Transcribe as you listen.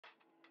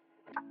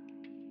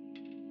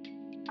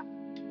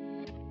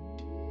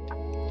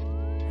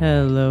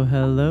Hello,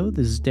 hello.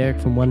 This is Derek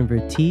from One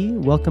River Tea.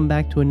 Welcome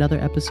back to another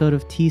episode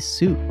of Tea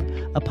Soup,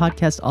 a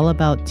podcast all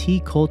about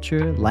tea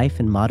culture, life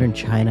in modern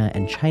China,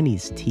 and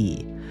Chinese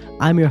tea.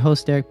 I'm your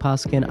host, Derek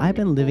Poskin. I've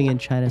been living in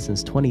China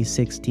since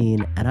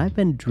 2016, and I've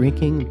been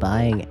drinking,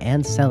 buying,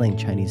 and selling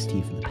Chinese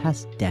tea for the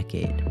past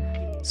decade.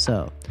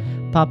 So,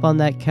 pop on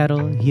that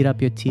kettle, heat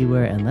up your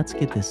teaware, and let's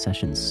get this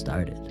session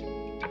started.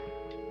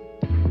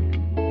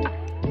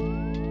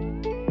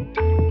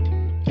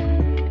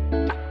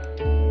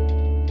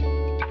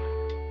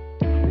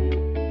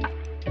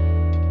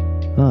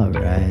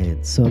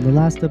 Alright, so in the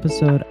last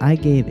episode, I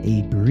gave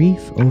a brief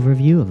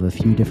overview of a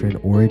few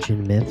different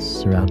origin myths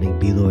surrounding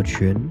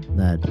Biluochun,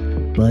 that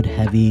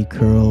bud-heavy,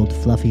 curled,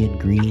 fluffy, and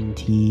green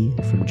tea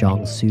from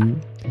Jiangsu.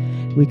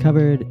 We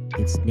covered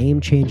its name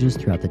changes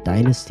throughout the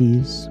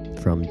dynasties,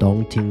 from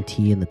Dongting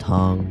tea in the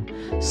Tang,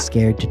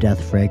 Scared to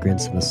Death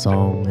fragrance in the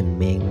Song and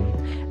Ming,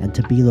 and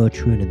to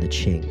Biluochun in the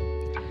Qing.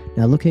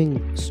 Now,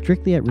 looking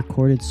strictly at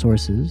recorded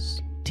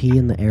sources, tea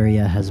in the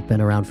area has been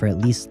around for at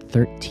least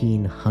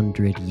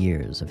 1,300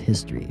 years of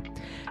history.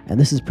 And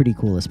this is pretty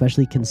cool,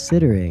 especially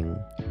considering,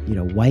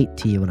 white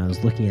tea, when I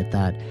was looking at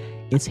that,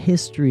 its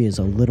history is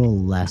a little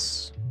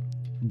less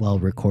well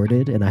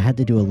recorded, and I had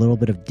to do a little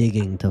bit of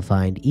digging to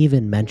find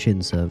even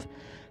mentions of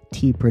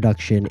tea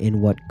production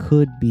in what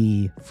could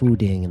be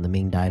Fuding in the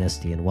Ming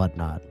Dynasty and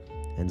whatnot.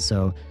 And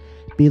so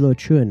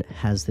Biluochun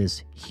has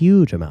this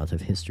huge amount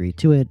of history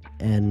to it,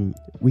 and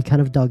we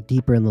kind of dug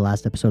deeper in the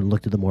last episode and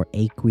looked at the more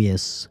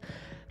aqueous,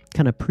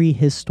 kind of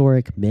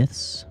prehistoric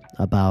myths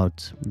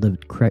about the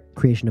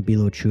creation of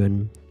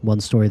Biluochun. One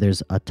story,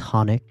 there's a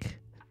tonic.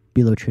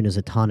 Biluochun is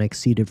a tonic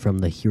seeded from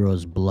the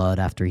hero's blood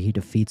after he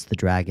defeats the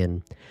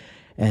dragon,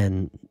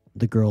 and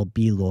the girl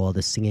Biluo,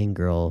 the singing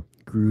girl,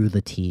 grew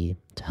the tea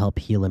to help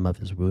heal him of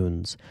his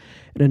wounds.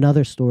 In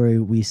another story,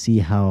 we see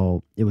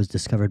how it was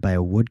discovered by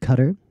a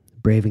woodcutter,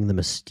 braving the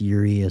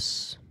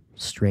mysterious,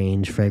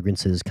 strange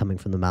fragrances coming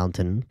from the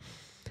mountain.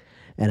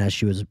 And as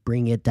she was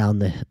bringing it down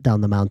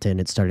the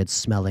mountain, it started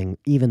smelling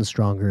even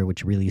stronger,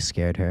 which really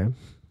scared her.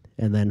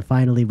 And then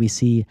finally, we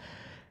see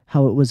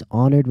how it was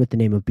honored with the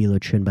name of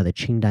Biluochun by the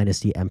Qing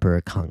Dynasty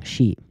Emperor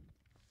Kangxi.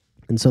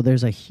 And so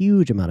there's a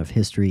huge amount of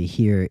history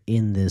here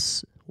in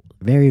this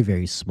very,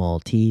 very small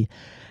tea.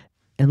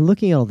 And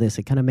looking at all this,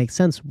 it kind of makes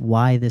sense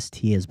why this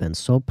tea has been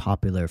so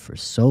popular for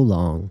so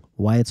long,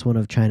 why it's one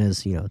of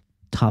China's,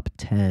 top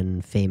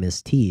 10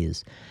 famous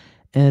teas.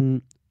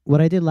 And what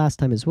I did last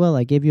time as well,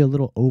 I gave you a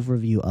little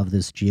overview of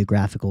this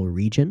geographical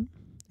region.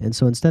 And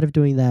so instead of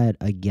doing that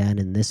again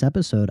in this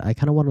episode, I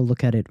kind of want to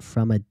look at it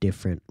from a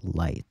different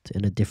light,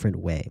 in a different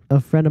way.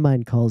 A friend of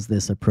mine calls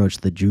this approach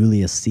the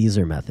Julius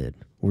Caesar method,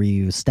 where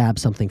you stab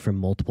something from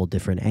multiple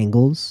different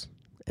angles.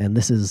 And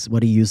this is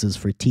what he uses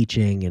for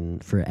teaching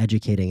and for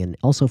educating and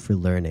also for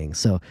learning.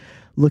 So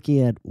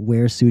looking at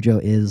where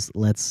Suzhou is,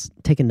 let's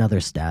take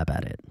another stab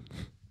at it.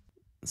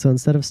 So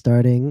instead of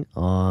starting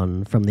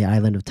from the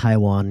island of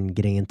Taiwan and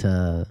getting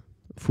into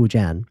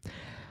Fujian,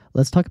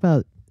 let's talk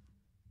about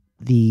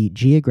the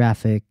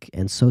geographic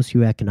and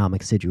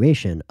socioeconomic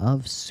situation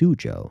of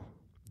Suzhou.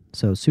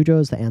 So Suzhou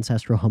is the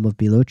ancestral home of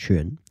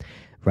Biluochun,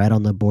 right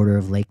on the border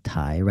of Lake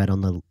Tai, right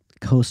on the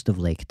coast of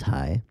Lake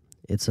Tai.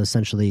 It's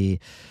essentially,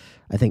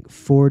 I think,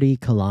 40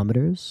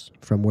 kilometers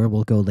from where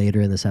we'll go later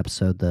in this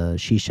episode, the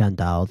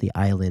Xishandao, the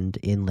island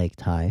in Lake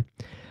Tai.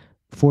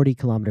 40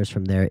 kilometers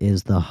from there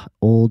is the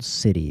old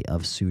city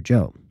of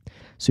Suzhou.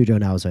 Suzhou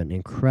now is an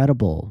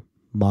incredible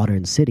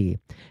modern city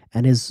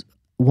and is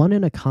one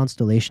in a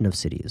constellation of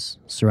cities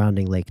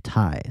surrounding Lake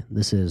Tai.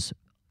 This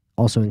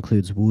also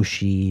includes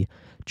Wuxi,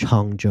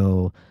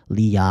 Changzhou,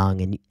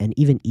 Liyang, and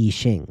even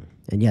Yixing.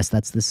 And yes,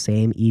 that's the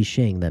same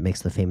Yixing that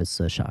makes the famous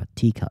Sha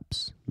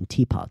teacups and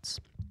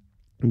teapots.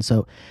 And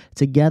so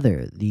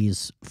together,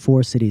 these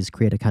four cities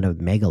create a kind of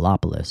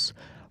megalopolis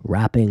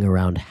wrapping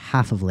around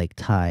half of Lake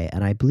Tai,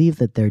 and I believe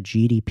that their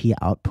GDP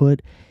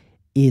output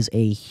is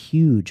a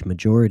huge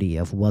majority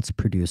of what's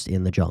produced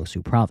in the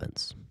Jiangsu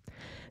province.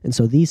 And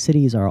so these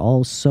cities are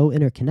all so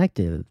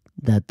interconnected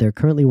that they're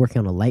currently working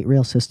on a light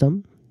rail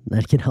system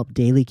that can help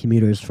daily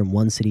commuters from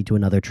one city to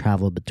another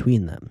travel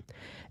between them.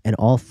 And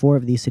all four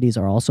of these cities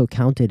are also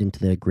counted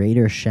into the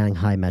greater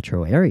Shanghai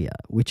metro area,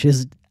 which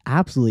is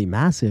absolutely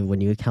massive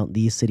when you count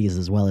these cities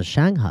as well as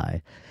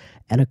Shanghai.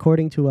 And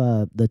according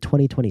to the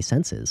 2020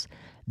 census,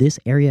 this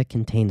area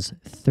contains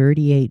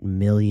 38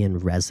 million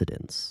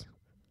residents.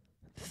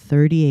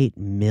 38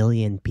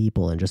 million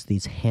people in just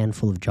these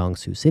handful of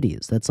Jiangsu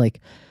cities. That's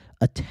like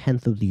a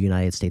tenth of the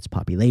United States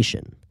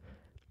population.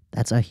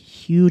 That's a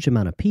huge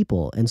amount of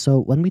people. And so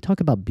when we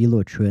talk about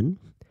Biluochun,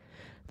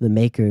 the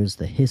makers,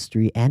 the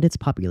history, and its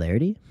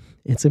popularity,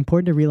 it's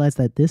important to realize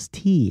that this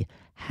tea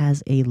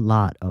has a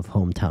lot of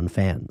hometown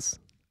fans.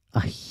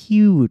 A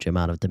huge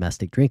amount of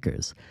domestic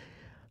drinkers.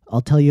 I'll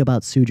tell you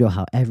about Suzhou,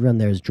 how everyone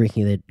there is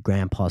drinking it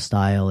grandpa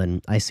style,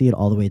 and I see it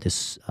all the way to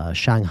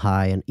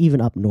Shanghai and even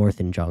up north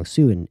in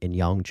Jiangsu in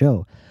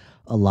Yangzhou.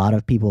 A lot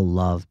of people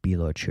love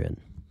Biluochun.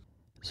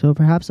 So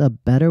perhaps a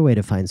better way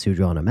to find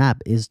Suzhou on a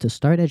map is to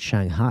start at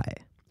Shanghai,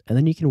 and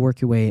then you can work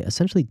your way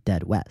essentially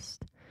dead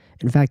west.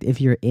 In fact, if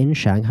you're in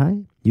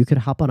Shanghai, you could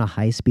hop on a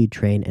high speed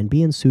train and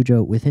be in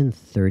Suzhou within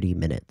 30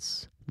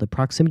 minutes. The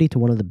proximity to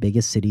one of the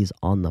biggest cities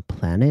on the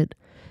planet,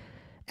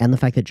 and the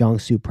fact that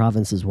Jiangsu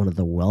province is one of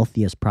the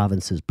wealthiest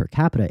provinces per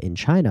capita in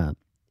China,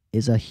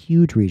 is a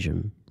huge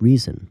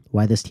reason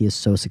why this tea is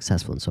so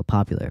successful and so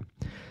popular.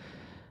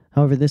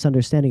 However, this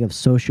understanding of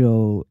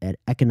socio and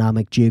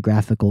economic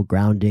geographical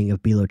grounding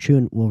of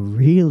Biluochun will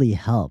really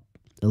help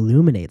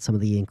illuminate some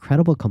of the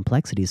incredible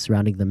complexities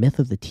surrounding the myth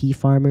of the tea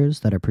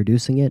farmers that are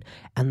producing it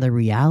and the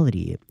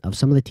reality of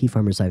some of the tea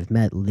farmers I've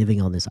met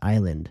living on this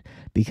island,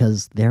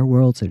 because their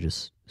worlds are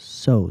just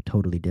so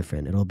totally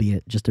different. It'll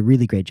be just a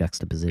really great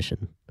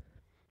juxtaposition.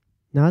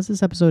 Now, as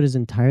this episode is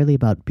entirely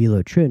about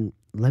Biluochun,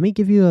 let me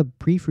give you a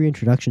brief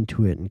reintroduction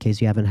to it in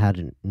case you haven't had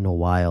it in a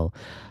while.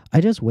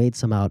 I just weighed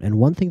some out, and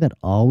one thing that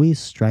always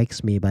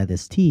strikes me by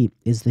this tea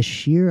is the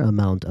sheer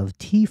amount of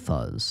tea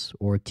fuzz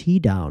or tea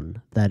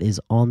down that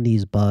is on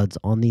these buds,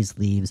 on these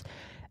leaves.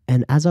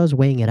 And as I was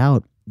weighing it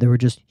out, there were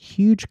just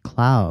huge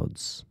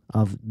clouds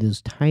of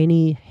those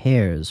tiny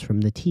hairs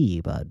from the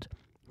tea bud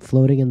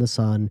floating in the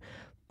sun,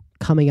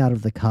 coming out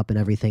of the cup and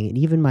everything, and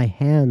even my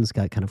hands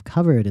got kind of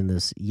covered in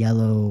this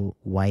yellow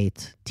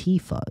white tea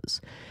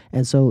fuzz.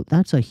 And so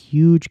that's a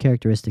huge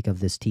characteristic of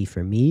this tea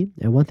for me.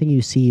 And one thing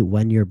you see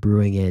when you're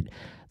brewing it,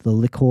 the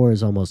liqueur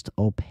is almost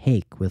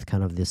opaque with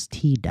kind of this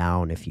tea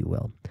down, if you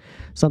will.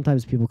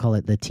 Sometimes people call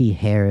it the tea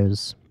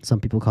hairs, some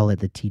people call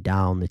it the tea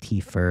down, the tea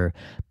fur,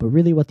 but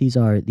really what these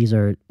are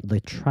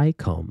the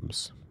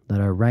trichomes that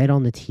are right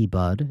on the tea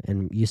bud,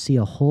 and you see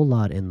a whole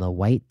lot in the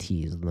white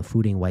teas, in the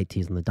Fuding white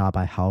teas, and the Da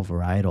Bai Hao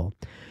varietal,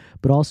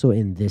 but also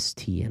in this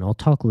tea. And I'll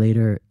talk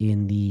later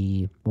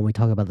when we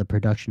talk about the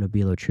production of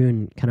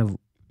Biluochun, kind of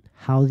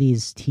how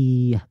these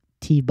tea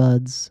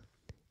buds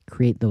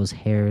create those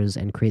hairs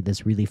and create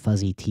this really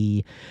fuzzy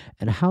tea,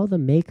 and how the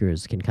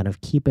makers can kind of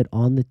keep it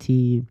on the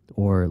tea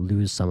or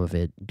lose some of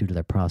it due to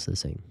their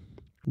processing.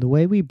 The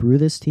way we brew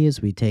this tea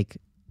is we take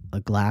a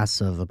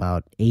glass of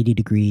about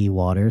 80-degree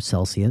water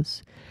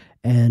Celsius,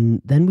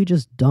 and then we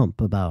just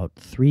dump about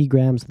 3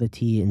 grams of the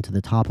tea into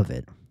the top of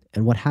it.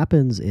 And what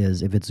happens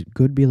is, if it's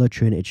good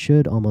Biluochun, it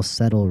should almost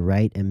settle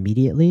right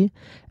immediately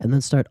and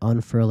then start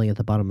unfurling at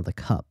the bottom of the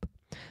cup.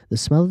 The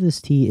smell of this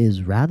tea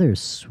is rather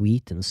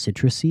sweet and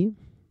citrusy,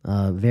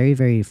 very,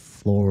 very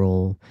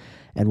floral.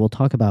 And we'll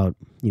talk about,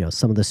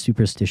 some of the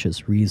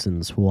superstitious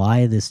reasons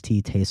why this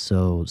tea tastes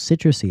so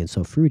citrusy and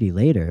so fruity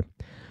later.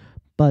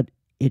 But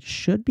it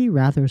should be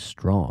rather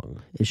strong.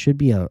 It should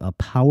be a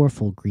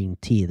powerful green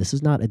tea. This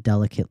is not a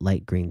delicate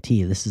light green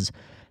tea. This is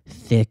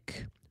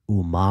thick,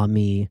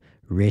 umami,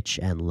 rich,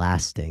 and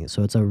lasting.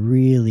 So it's a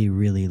really,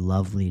 really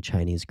lovely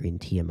Chinese green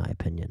tea, in my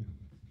opinion.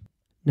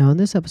 Now, in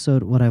this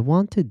episode, what I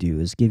want to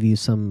do is give you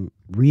some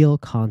real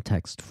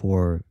context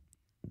for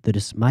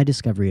my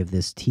discovery of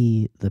this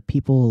tea, the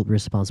people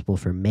responsible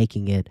for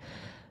making it,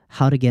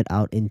 how to get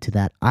out into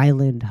that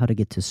island, how to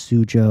get to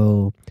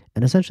Suzhou,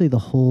 and essentially the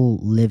whole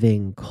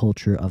living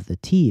culture of the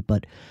tea.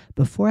 But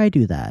before I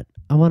do that,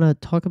 I want to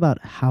talk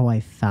about how I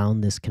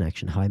found this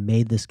connection, how I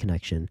made this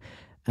connection.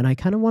 And I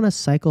kind of want to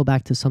cycle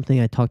back to something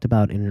I talked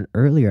about in an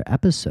earlier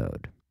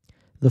episode,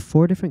 the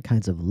 4 different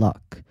kinds of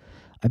luck.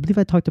 I believe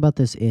I talked about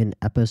this in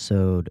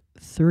episode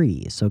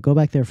 3, so go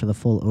back there for the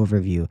full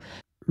overview.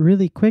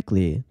 Really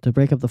quickly, to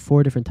break up the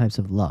 4 different types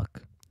of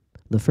luck.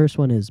 The first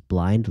one is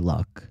blind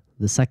luck.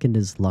 The second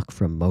is luck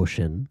from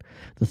motion.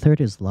 The third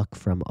is luck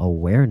from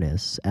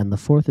awareness. And the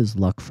fourth is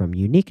luck from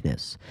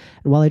uniqueness.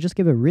 And while I just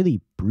gave a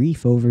really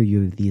brief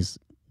overview of these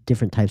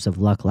different types of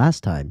luck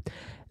last time,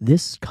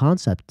 this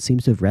concept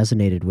seems to have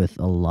resonated with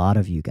a lot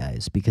of you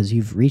guys, because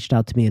you've reached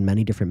out to me in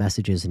many different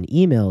messages and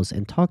emails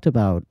and talked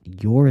about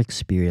your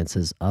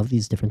experiences of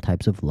these different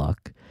types of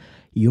luck,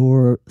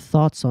 your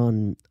thoughts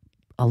on.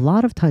 A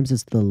lot of times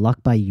it's the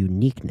luck by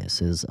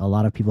uniqueness, is a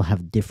lot of people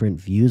have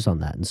different views on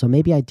that. And so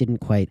maybe I didn't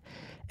quite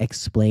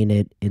explain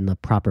it in the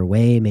proper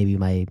way. Maybe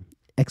my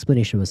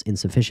explanation was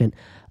insufficient.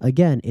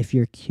 Again, if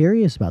you're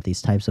curious about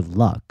these types of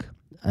luck,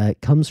 it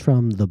comes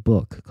from the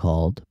book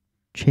called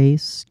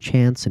Chase,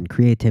 Chance, and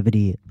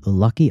Creativity, The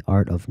Lucky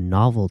Art of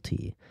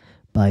Novelty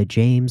by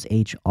James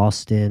H.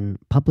 Austin,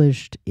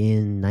 published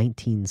in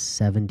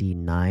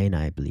 1979,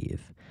 I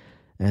believe.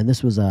 And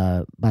this was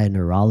by a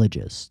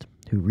neurologist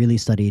who really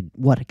studied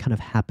what kind of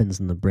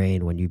happens in the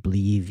brain when you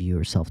believe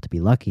yourself to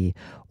be lucky,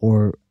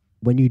 or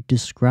when you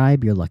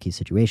describe your lucky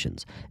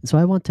situations. And so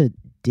I want to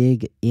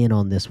dig in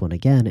on this one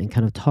again and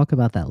kind of talk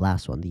about that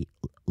last one, the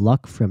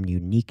luck from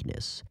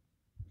uniqueness.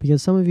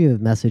 Because some of you have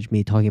messaged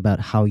me talking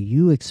about how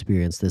you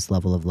experience this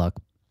level of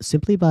luck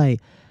simply by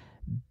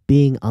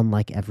being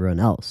unlike everyone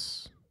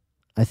else.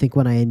 I think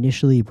when I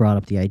initially brought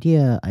up the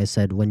idea, I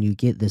said when you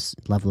get this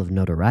level of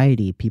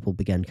notoriety, people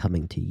begin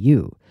coming to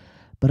you.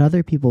 But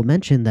other people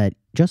mentioned that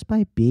just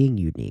by being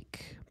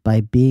unique, by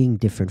being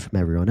different from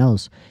everyone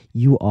else,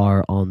 you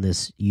are on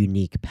this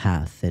unique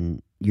path,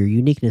 and your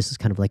uniqueness is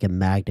kind of like a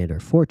magnet or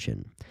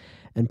fortune.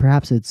 And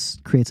perhaps it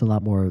creates a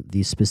lot more of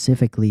these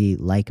specifically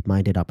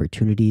like-minded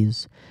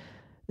opportunities.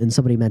 And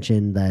somebody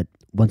mentioned that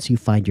once you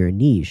find your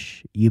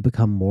niche, you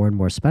become more and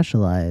more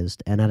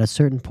specialized. And at a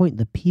certain point,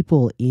 the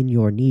people in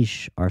your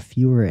niche are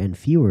fewer and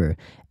fewer,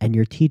 and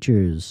your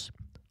teachers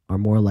are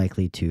more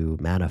likely to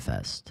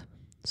manifest.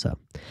 So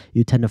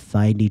you tend to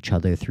find each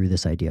other through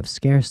this idea of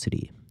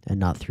scarcity and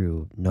not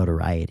through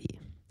notoriety.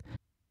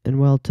 And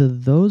well, to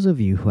those of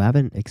you who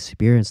haven't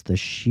experienced the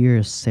sheer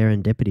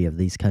serendipity of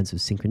these kinds of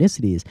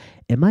synchronicities,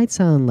 it might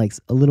sound like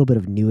a little bit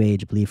of new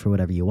age belief or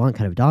whatever you want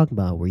kind of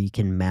dogma where you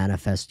can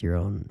manifest your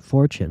own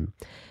fortune.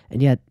 And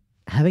yet,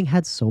 having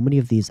had so many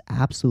of these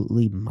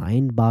absolutely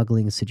mind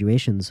boggling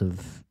situations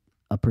of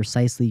a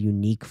precisely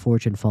unique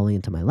fortune falling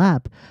into my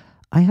lap,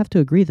 I have to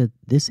agree that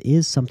this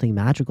is something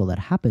magical that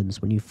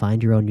happens when you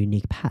find your own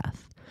unique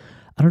path.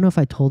 I don't know if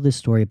I told this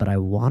story, but I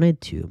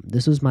wanted to.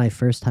 This was my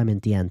first time in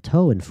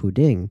Diantou in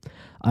Fuding.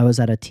 I was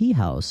at a tea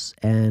house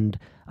and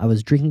I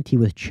was drinking tea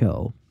with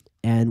Cho.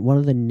 And one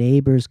of the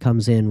neighbors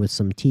comes in with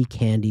some tea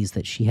candies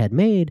that she had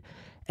made.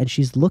 And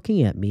she's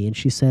looking at me and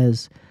she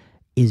says,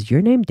 "Is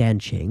your name Dan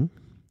Ching?"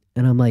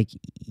 And I'm like,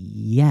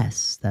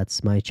 "Yes,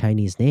 that's my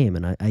Chinese name."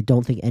 And I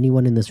don't think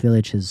anyone in this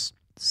village has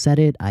said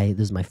it. This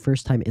is my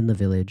first time in the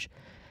village.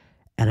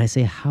 And I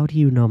say, "How do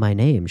you know my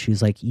name?"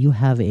 She's like, "You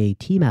have a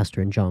tea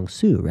master in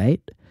Jiangsu,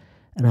 right?"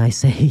 And I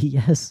say,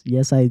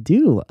 yes, I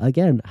do.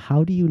 Again,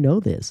 how do you know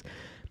this?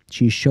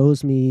 She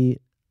shows me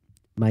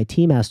my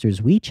tea master's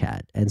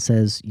WeChat and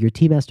says, "Your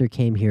tea master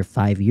came here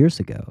 5 years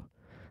ago."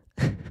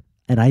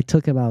 And I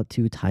took him out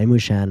to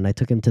Taimushan and I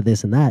took him to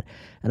this and that.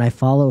 And I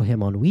follow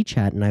him on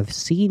WeChat and I've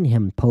seen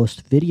him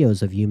post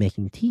videos of you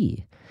making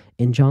tea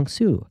in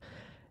Jiangsu.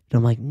 And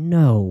I'm like,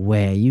 "No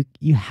way.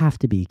 You have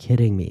to be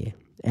kidding me."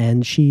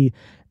 And she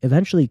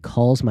eventually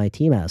calls my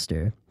tea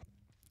master.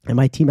 And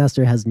my tea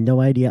master has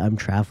no idea I'm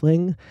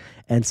traveling.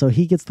 And so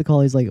he gets the call.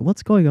 He's like,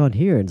 "What's going on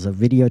here?" And it's a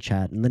video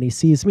chat. And then he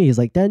sees me. He's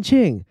like, "Dan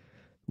Ching,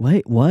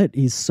 wait, what?"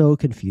 He's so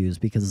confused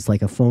because it's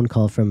like a phone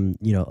call from,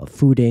 a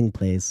fooding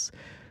place.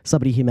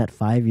 Somebody he met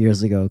 5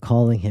 years ago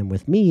calling him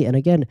with me. And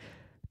again,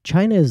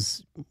 China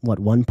is,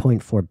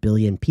 1.4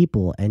 billion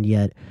people. And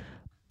yet,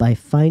 by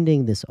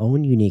finding this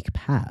own unique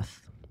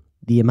path,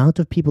 the amount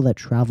of people that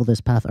travel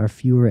this path are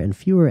fewer and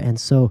fewer. And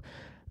so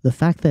the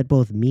fact that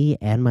both me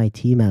and my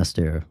tea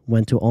master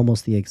went to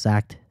almost the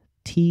exact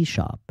tea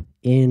shop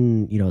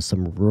in,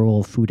 some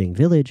rural fooding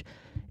village,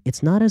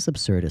 it's not as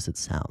absurd as it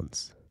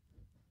sounds.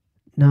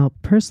 Now,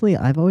 personally,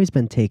 I've always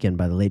been taken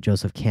by the late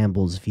Joseph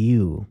Campbell's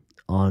view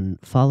on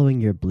following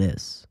your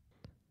bliss.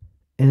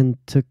 And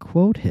to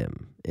quote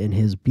him in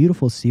his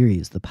beautiful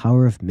series, The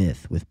Power of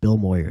Myth with Bill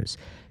Moyers,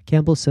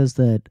 Campbell says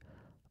that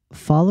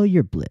follow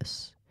your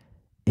bliss.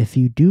 If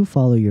you do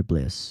follow your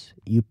bliss,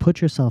 you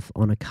put yourself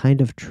on a kind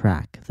of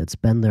track that's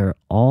been there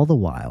all the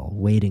while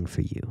waiting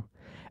for you.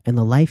 And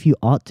the life you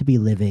ought to be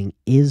living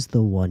is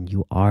the one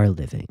you are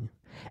living.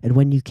 And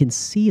when you can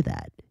see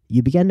that,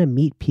 you begin to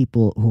meet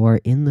people who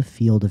are in the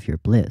field of your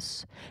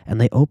bliss,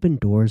 and they open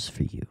doors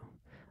for you.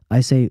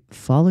 I say,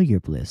 follow your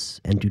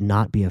bliss and do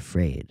not be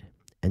afraid,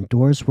 and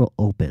doors will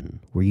open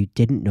where you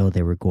didn't know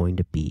they were going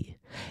to be.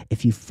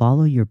 If you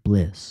follow your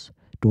bliss,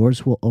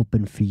 doors will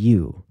open for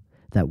you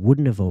that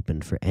wouldn't have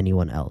opened for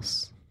anyone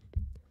else.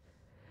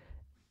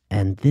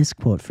 And this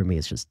quote for me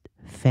is just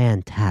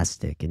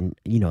fantastic and,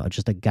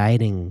 just a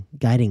guiding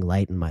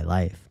light in my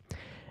life.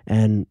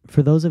 And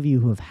for those of you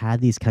who have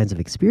had these kinds of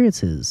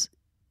experiences,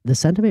 the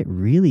sentiment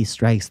really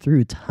strikes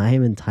through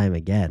time and time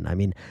again. I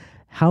mean,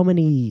 how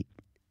many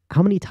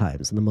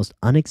times in the most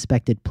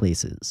unexpected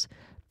places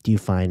do you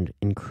find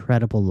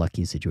incredible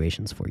lucky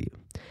situations for you?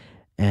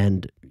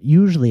 And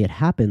usually it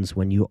happens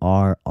when you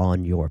are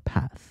on your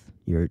path.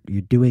 You're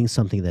doing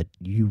something that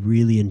you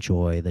really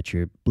enjoy, that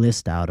you're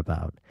blissed out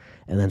about,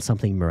 and then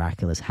something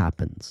miraculous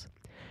happens.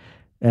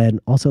 And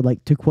also,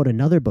 like, to quote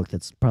another book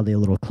that's probably a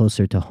little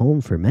closer to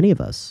home for many of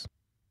us,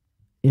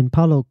 in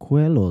Paulo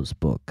Coelho's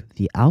book,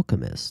 The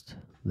Alchemist,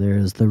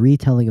 there's the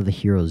retelling of the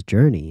hero's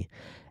journey,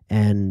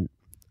 and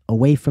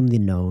away from the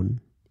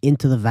known,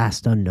 into the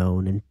vast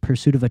unknown, in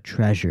pursuit of a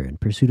treasure, in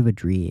pursuit of a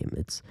dream.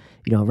 It's,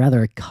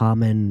 rather a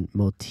common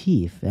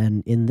motif.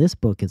 And in this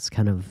book, it's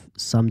kind of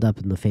summed up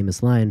in the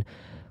famous line,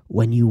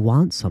 "When you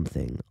want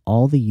something,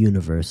 all the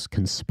universe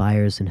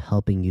conspires in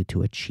helping you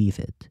to achieve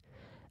it."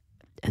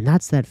 And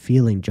that's that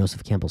feeling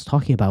Joseph Campbell's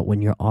talking about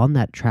when you're on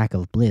that track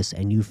of bliss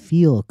and you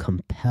feel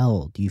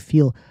compelled, you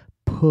feel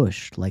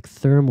pushed like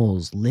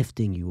thermals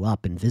lifting you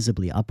up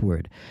invisibly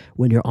upward.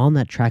 When you're on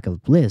that track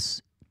of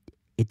bliss,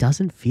 it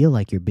doesn't feel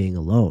like you're being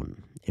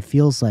alone. It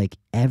feels like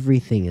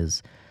everything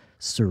is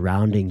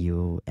surrounding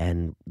you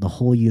and the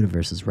whole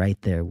universe is right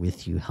there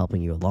with you,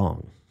 helping you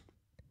along.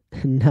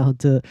 Now,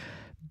 to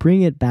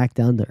bring it back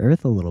down to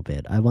earth a little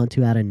bit, I want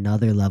to add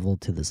another level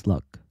to this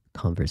luck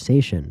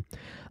conversation.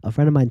 A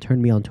friend of mine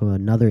turned me on to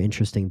another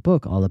interesting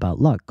book all about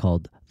luck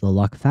called The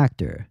Luck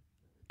Factor,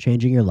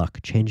 Changing Your Luck,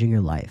 Changing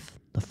Your Life,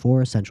 The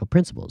 4 Essential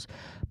Principles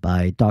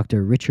by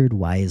Dr. Richard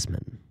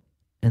Wiseman.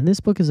 And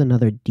this book is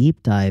another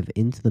deep dive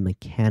into the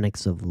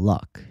mechanics of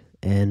luck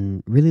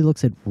and really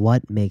looks at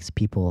what makes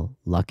people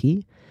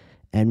lucky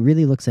and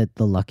really looks at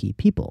the lucky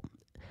people.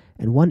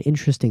 And one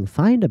interesting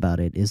find about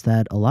it is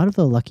that a lot of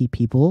the lucky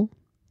people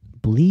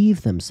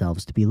believe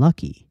themselves to be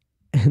lucky.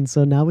 And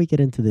so now we get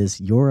into this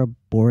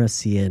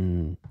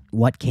Ouroborosian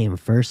what came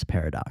first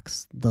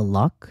paradox, the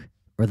luck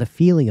or the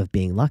feeling of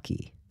being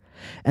lucky.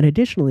 And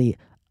additionally,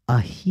 a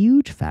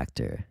huge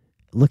factor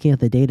looking at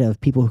the data of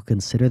people who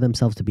consider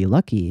themselves to be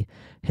lucky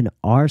and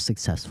are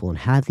successful and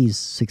have these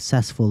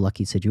successful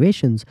lucky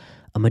situations,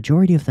 a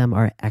majority of them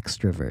are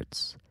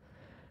extroverts.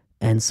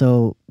 And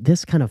so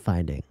this kind of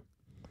finding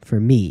for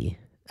me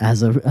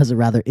as a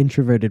rather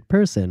introverted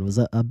person was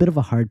a bit of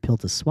a hard pill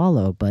to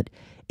swallow, but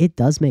it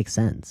does make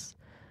sense.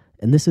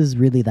 And this is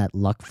really that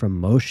luck from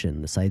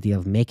motion, this idea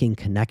of making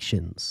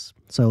connections.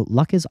 So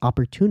luck is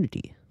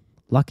opportunity.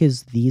 Luck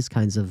is these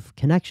kinds of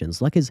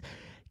connections. Luck is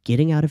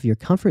getting out of your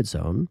comfort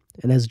zone.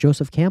 And as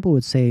Joseph Campbell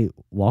would say,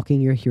 walking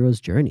your hero's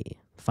journey,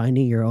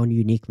 finding your own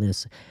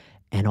uniqueness,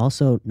 and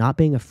also not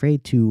being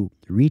afraid to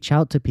reach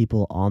out to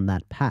people on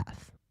that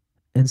path.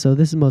 And so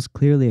this is most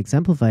clearly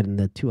exemplified in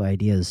the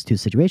two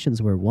situations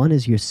where one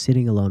is you're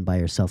sitting alone by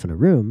yourself in a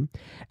room,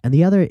 and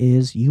the other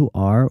is you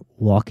are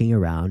walking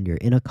around, you're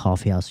in a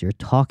coffee house, you're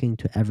talking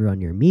to everyone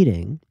you're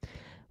meeting.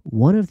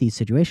 One of these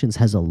situations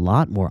has a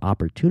lot more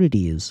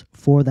opportunities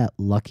for that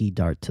lucky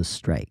dart to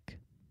strike.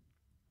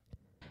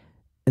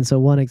 And so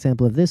one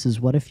example of this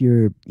is what if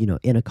you're,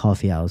 in a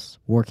coffee house,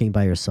 working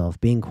by yourself,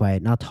 being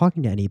quiet, not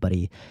talking to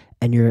anybody,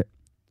 and you're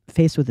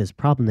faced with this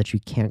problem that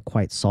you can't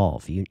quite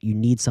solve. You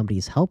need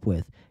somebody's help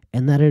with,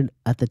 and that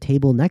at the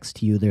table next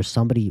to you, there's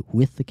somebody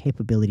with the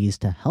capabilities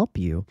to help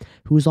you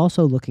who's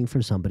also looking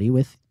for somebody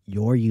with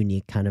your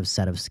unique kind of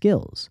set of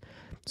skills.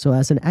 So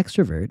as an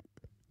extrovert,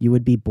 you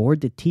would be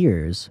bored to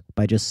tears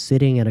by just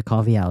sitting at a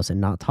coffee house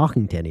and not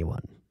talking to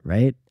anyone,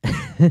 right?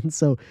 And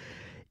so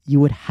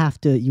you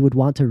would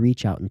want to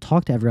reach out and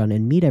talk to everyone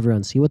and meet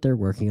everyone, see what they're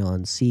working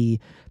on, see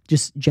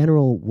just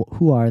general,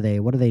 who are they,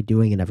 what are they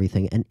doing and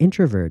everything. An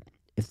introvert,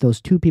 if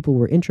those two people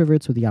were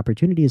introverts with the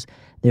opportunities,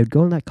 they would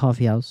go in that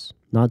coffee house,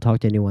 not talk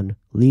to anyone,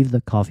 leave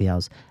the coffee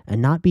house,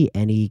 and not be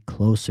any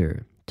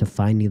closer to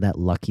finding that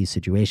lucky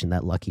situation,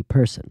 that lucky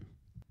person.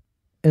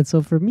 And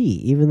so for me,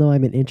 even though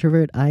I'm an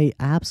introvert, I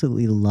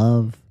absolutely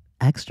love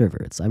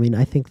extroverts. I mean,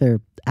 I think they're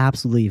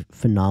absolutely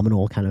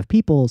phenomenal kind of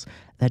peoples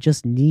that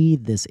just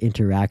need this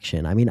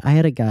interaction. I mean, I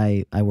had a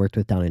guy I worked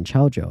with down in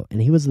Chaozhou,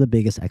 and he was the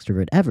biggest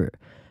extrovert ever.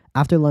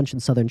 After lunch in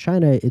southern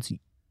China, it's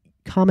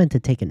common to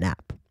take a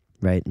nap,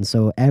 right? And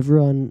so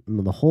everyone,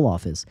 the whole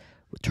office,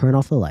 would turn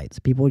off the lights.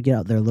 People would get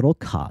out their little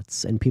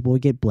cots, and people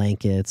would get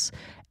blankets,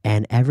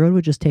 and everyone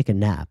would just take a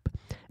nap.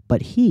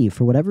 But he,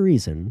 for whatever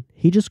reason,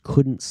 he just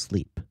couldn't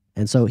sleep.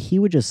 And so he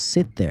would just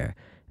sit there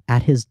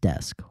at his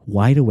desk,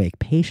 wide awake,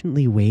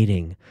 patiently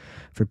waiting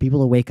for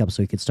people to wake up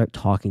so he could start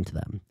talking to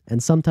them.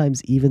 And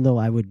sometimes, even though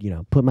I would,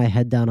 put my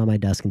head down on my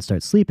desk and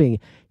start sleeping,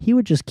 he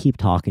would just keep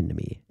talking to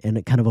me in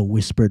a kind of a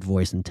whispered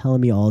voice and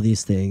telling me all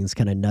these things,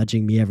 kind of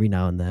nudging me every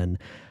now and then.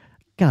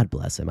 God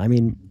bless him. I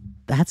mean,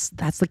 that's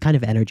the kind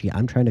of energy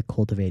I'm trying to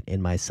cultivate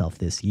in myself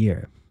this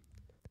year.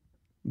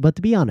 But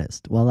to be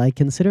honest, while I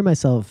consider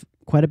myself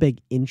quite a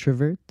big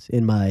introvert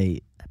in my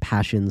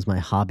passions, my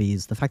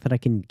hobbies, the fact that I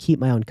can keep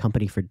my own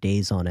company for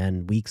days on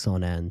end, weeks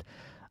on end,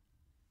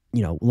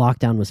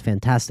 lockdown was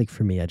fantastic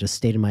for me. I just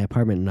stayed in my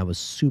apartment and I was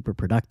super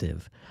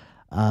productive.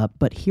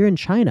 But here in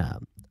China,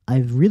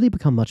 I've really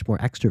become much more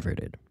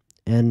extroverted.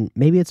 And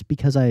maybe it's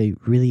because I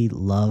really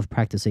love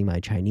practicing my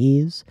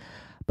Chinese,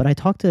 but I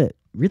talk to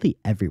really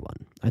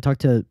everyone. I talk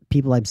to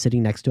people I'm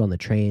sitting next to on the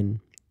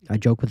train. I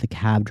joke with the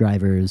cab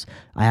drivers.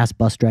 I ask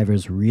bus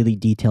drivers really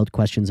detailed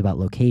questions about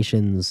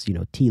locations,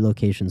 T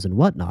locations and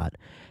whatnot.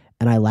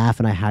 And I laugh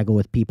and I haggle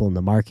with people in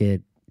the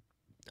market.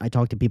 I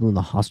talk to people in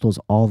the hostels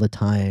all the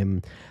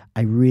time.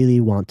 I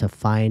really want to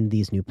find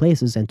these new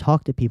places and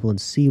talk to people and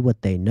see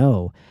what they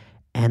know.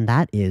 And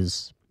that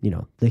is,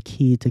 the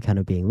key to kind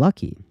of being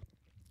lucky.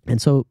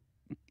 And so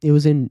it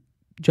was in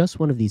just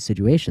one of these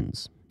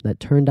situations that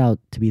turned out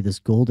to be this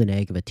golden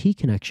egg of a tea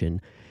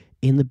connection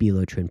in the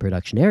Biluochun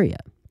production area,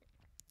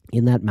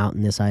 in that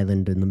mountainous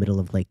island in the middle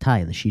of Lake Tai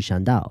in the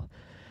Xishandao.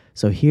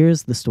 So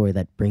here's the story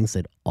that brings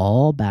it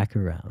all back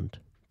around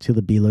to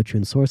the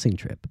Biluochun sourcing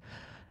trip.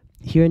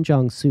 Here in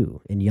Jiangsu,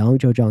 in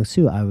Yangzhou,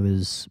 Jiangsu, I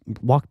was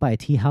walked by a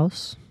tea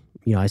house.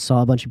 I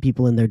saw a bunch of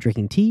people in there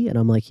drinking tea, and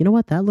I'm like, you know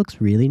what, that looks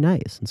really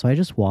nice. And so I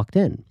just walked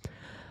in.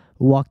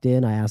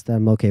 I asked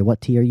them, okay,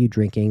 what tea are you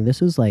drinking?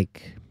 This was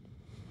like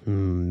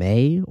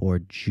May or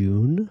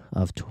June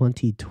of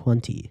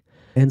 2020.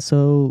 And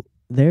so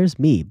there's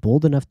me,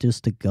 bold enough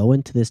just to go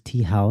into this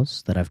tea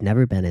house that I've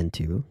never been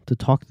into, to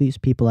talk to these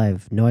people I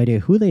have no idea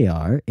who they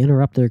are,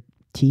 interrupt their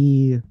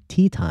tea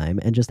time,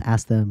 and just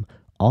ask them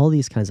all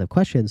these kinds of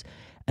questions.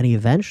 And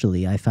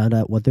eventually I found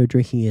out what they're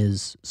drinking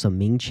is some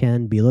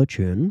Mingqian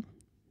Biluochun.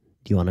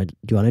 Do you want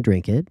to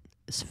drink it?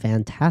 It's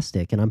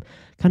fantastic. And I'm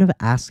kind of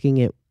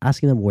asking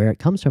them where it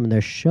comes from, and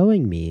they're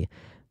showing me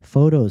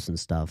photos and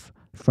stuff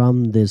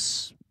from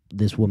this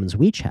woman's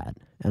WeChat.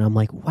 And I'm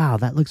like, wow,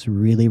 that looks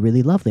really,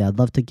 really lovely. I'd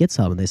love to get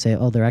some. And they say,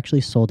 oh, they're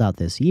actually sold out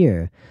this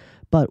year.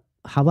 But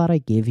how about I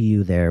give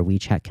you their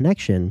WeChat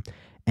connection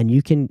and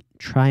you can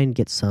try and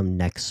get some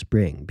next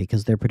spring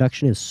because their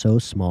production is so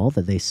small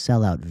that they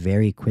sell out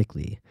very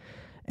quickly.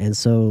 And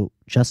so,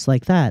 just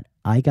like that,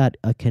 I got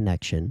a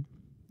connection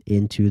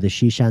into the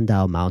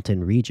Shishandao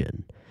mountain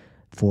region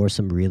for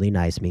some really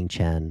nice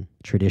Mingqian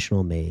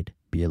traditional made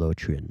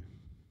Biluochun.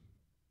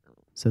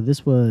 So,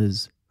 this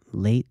was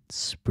late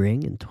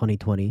spring in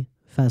 2020.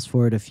 Fast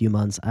forward a few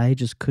months, I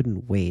just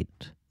couldn't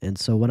wait. And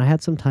so, when I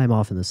had some time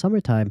off in the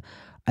summertime,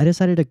 I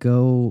decided to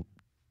go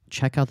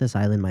check out this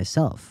island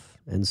myself.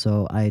 And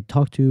so, I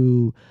talked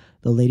to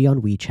the lady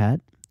on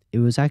WeChat. It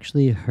was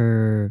actually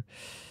her,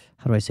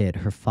 how do I say it?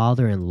 Her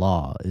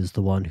father-in-law is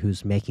the one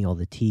who's making all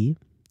the tea,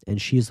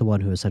 and she's the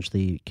one who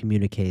essentially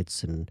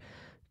communicates and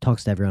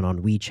talks to everyone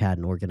on WeChat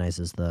and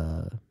organizes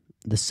the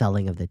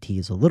selling of the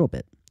teas a little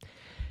bit.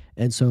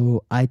 And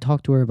so I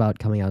talked to her about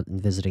coming out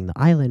and visiting the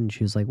island.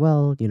 She was like,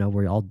 "Well,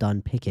 we're all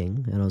done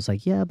picking." And I was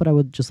like, "Yeah, but I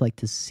would just like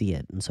to see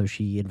it." And so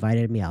she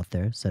invited me out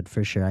there, said,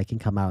 "For sure, I can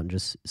come out and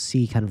just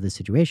see kind of the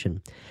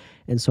situation."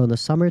 And so in the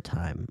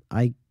summertime,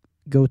 I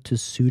go to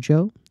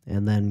Suzhou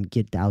and then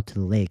get out to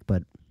the lake.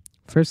 But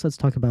first, let's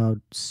talk about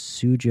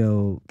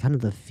Suzhou, kind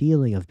of the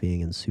feeling of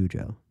being in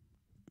Suzhou.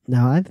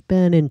 Now, I've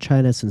been in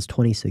China since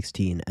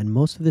 2016, and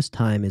most of this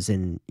time is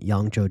in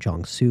Yangzhou,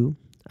 Jiangsu.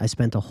 I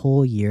spent a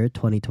whole year,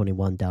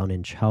 2021, down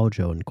in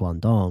Chaozhou in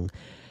Guangdong,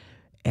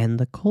 and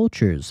the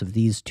cultures of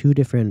these two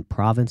different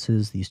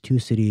provinces, these two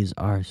cities,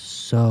 are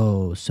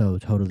so, so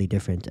totally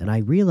different. And I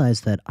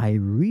realized that I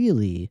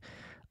really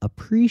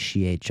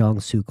appreciate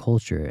Jiangsu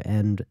culture,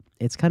 and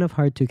it's kind of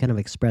hard to kind of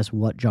express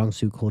what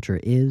Jiangsu culture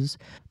is,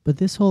 but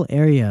this whole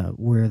area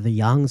where the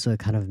Yangtze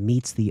kind of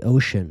meets the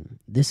ocean,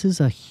 this is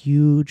a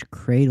huge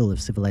cradle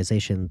of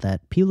civilization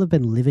that people have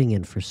been living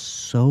in for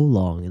so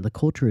long, and the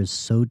culture is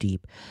so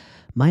deep.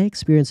 My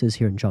experiences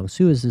here in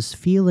Jiangsu is this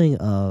feeling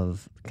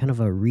of kind of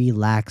a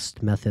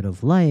relaxed method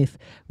of life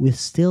with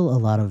still a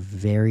lot of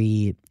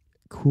very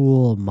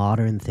cool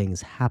modern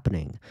things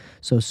happening.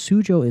 So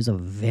Suzhou is a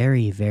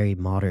very, very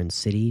modern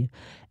city,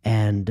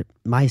 and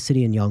my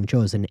city in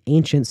Yangzhou is an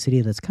ancient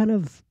city that's kind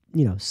of,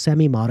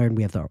 semi-modern.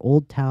 We have our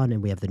old town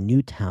and we have the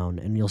new town,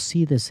 and you'll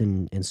see this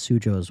in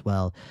Suzhou as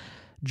well.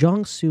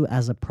 Jiangsu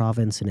as a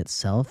province in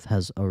itself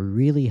has a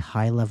really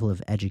high level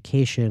of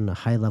education, a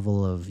high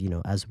level of,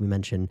 as we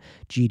mentioned,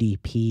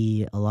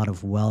 GDP, a lot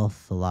of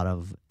wealth, a lot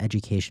of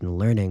education and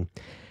learning.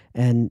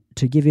 And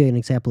to give you an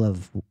example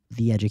of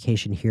the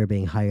education here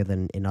being higher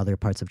than in other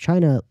parts of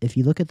China, if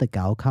you look at the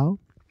Gaokao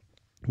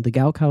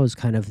is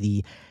kind of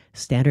the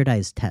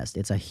standardized test.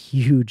 It's a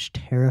huge,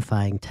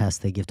 terrifying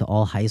test they give to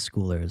all high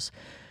schoolers.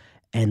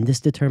 And this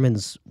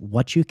determines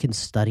what you can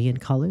study in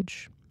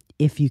college,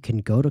 if you can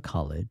go to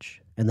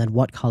college, and then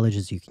what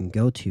colleges you can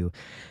go to.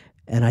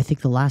 And I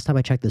think the last time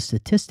I checked the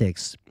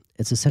statistics,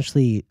 it's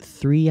essentially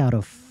 3 out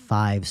of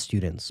 5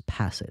 students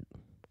pass it.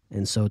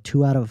 And so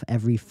 2 out of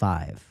every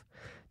 5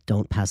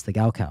 don't pass the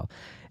Gaokao.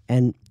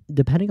 And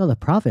depending on the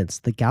province,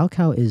 the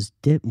Gaokao is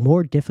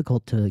more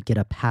difficult to get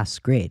a pass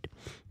grade.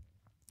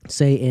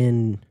 Say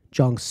in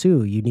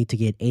Jiangsu, you need to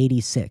get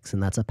 86,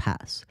 and that's a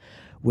pass.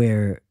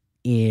 Where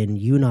in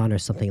Yunnan or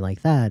something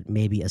like that,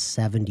 maybe a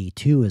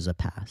 72 is a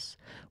pass.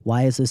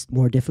 Why is this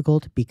more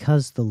difficult?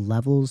 Because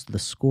the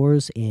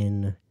scores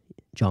in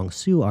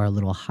Jiangsu are a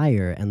little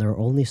higher, and there are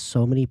only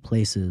so many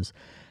places,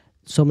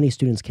 so many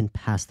students can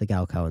pass the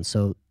Gaokao. And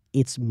so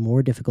it's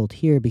more difficult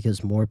here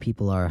because more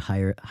people are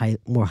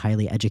more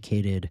highly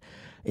educated,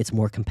 it's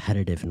more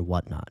competitive and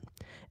whatnot.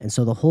 And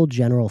so the whole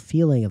general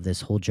feeling of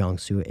this whole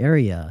Jiangsu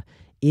area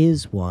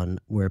is one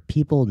where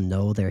people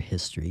know their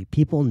history,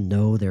 people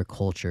know their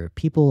culture,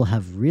 people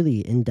have really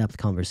in-depth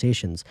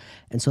conversations.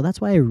 And so that's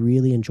why I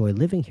really enjoy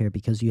living here,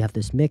 because you have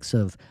this mix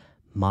of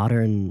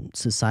modern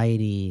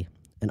society,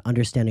 an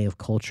understanding of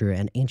culture,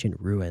 and ancient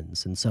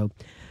ruins. And so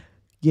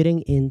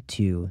getting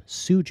into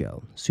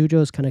Suzhou,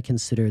 Suzhou is kind of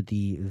considered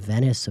the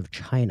Venice of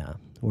China,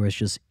 where it's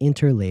just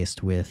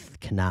interlaced with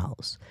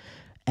canals.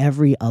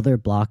 Every other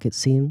block, it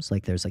seems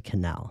like there's a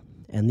canal.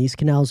 And these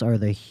canals are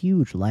the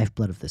huge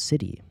lifeblood of the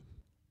city.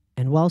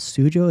 And while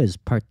Suzhou is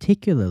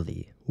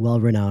particularly well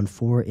renowned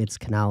for its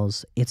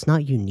canals, it's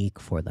not unique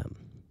for them.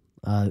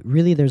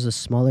 Really, there's a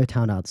smaller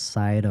town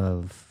outside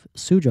of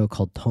Suzhou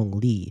called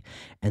Tongli,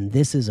 and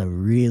this is a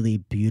really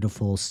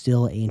beautiful,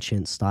 still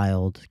ancient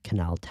styled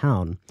canal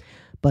town.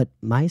 But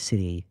my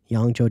city,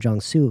 Yangzhou,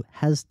 Jiangsu,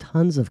 has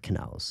tons of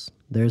canals.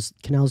 There's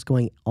canals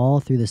going all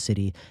through the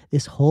city.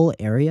 This whole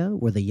area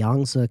where the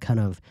Yangtze kind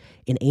of,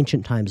 in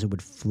ancient times, it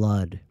would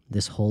flood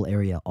this whole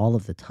area all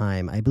of the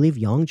time. I believe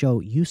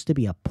Yangzhou used to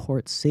be a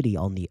port city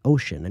on the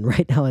ocean, and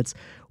right now it's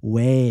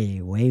way,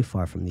 way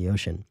far from the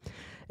ocean.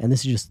 And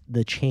this is just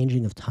the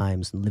changing of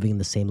times and living in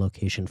the same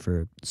location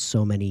for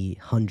so many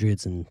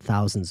hundreds and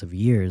thousands of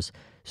years.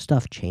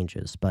 Stuff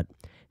changes. But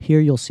here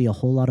you'll see a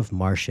whole lot of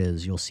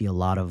marshes. You'll see a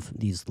lot of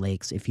these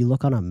lakes. If you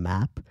look on a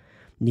map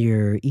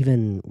near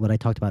even what I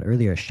talked about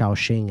earlier,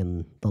 Shaoxing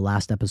in the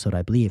last episode,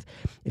 I believe,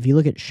 if you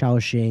look at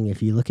Shaoxing,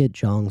 if you look at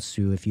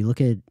Jiangsu, if you look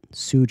at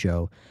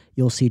Suzhou,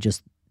 you'll see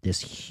just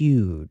this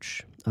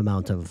huge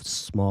amount of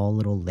small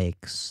little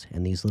lakes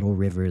and these little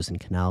rivers and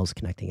canals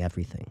connecting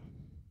everything.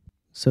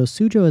 So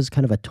Suzhou is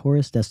kind of a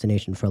tourist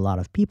destination for a lot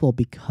of people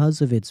because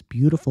of its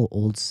beautiful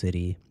old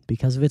city,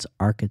 because of its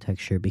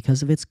architecture,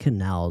 because of its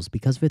canals,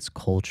 because of its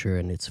culture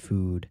and its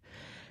food.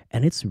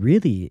 And it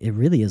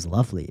really is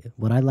lovely.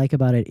 What I like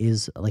about it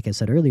is, like I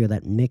said earlier,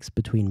 that mix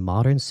between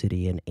modern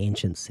city and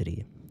ancient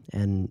city.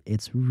 And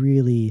it's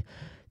really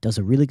does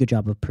a really good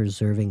job of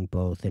preserving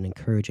both and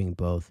encouraging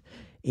both.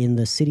 In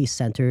the city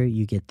center,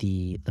 you get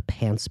the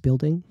Pants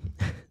building.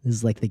 This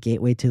is like the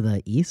gateway to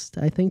the east,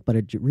 I think, but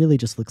it really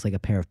just looks like a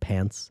pair of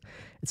pants.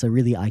 It's a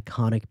really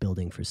iconic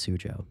building for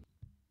Suzhou.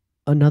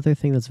 Another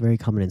thing that's very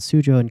common in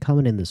Suzhou and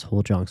common in this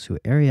whole Jiangsu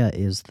area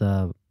is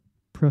the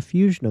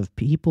profusion of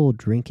people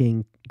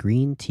drinking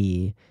green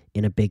tea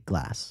in a big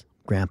glass,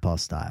 grandpa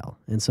style.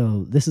 And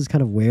so this is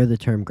kind of where the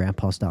term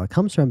grandpa style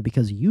comes from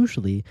because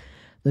usually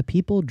the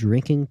people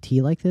drinking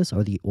tea like this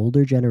are the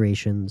older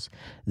generations.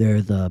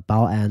 They're the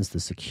baoans, the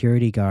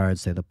security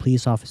guards, they're the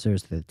police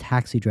officers, they're the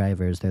taxi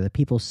drivers, they're the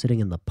people sitting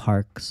in the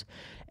parks,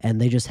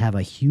 and they just have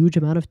a huge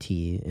amount of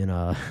tea in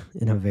a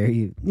in a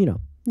very,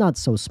 not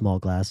so small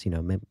glass,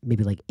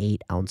 maybe like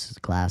 8 ounces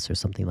glass or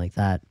something like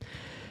that.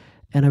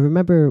 And I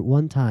remember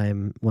one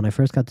time when I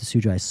first got to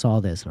Suzhou, I saw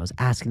this and I was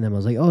asking them, I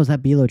was like, oh, is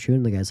that Biluochun?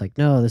 And the guy's like,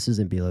 no, this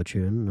isn't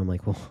Biluochun. And I'm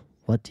like, well,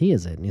 what tea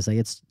is it? And he's like,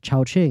 it's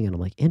Chongqing. And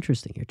I'm like,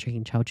 interesting, you're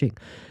drinking Chongqing.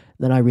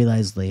 Then I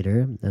realized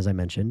later, as I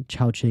mentioned,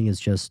 Chongqing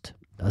is just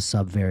a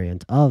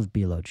subvariant of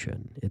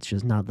Biluochun. It's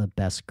just not the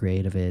best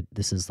grade of it.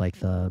 This is like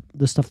the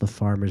stuff the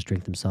farmers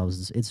drink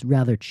themselves. It's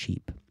rather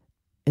cheap.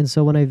 And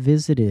so when I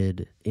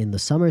visited in the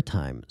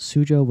summertime,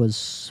 Suzhou was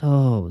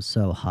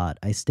so hot.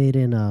 I stayed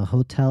in a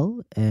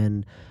hotel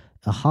and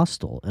a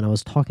hostel, and I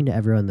was talking to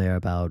everyone there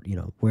about,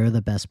 where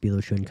the best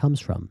Biluochun comes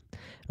from.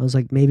 I was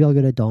like, maybe I'll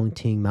go to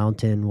Dongting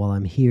Mountain while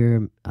I'm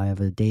here. I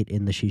have a date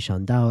in the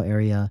Shishandao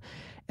area.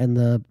 And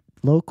the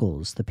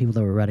locals, the people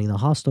that were running the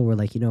hostel, were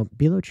like,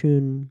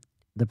 Biluochun,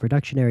 the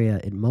production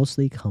area, it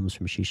mostly comes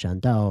from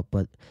Shishandao,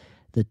 but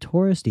the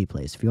touristy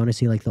place, if you want to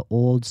see like the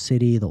old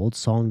city, the old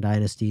Song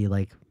Dynasty,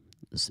 like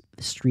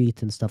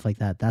street and stuff like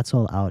that, that's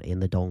all out in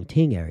the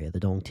Dongting area, the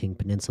Dongting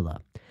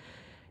Peninsula.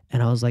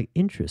 And I was like,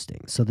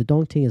 interesting. So the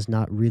Dongting is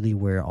not really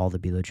where all the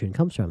Biluochun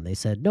comes from. They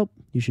said, nope,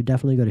 you should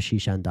definitely go to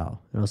Shishandao.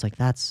 And I was like,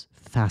 that's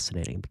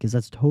fascinating because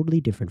that's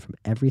totally different from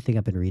everything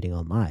I've been reading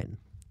online.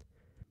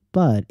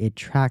 But it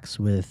tracks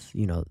with,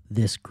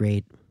 this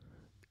great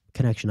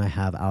connection I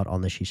have out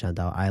on the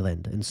Shishandao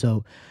island. And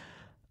so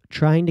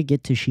trying to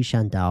get to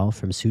Shishandao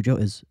from Suzhou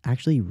is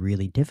actually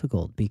really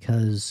difficult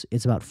because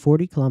it's about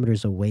 40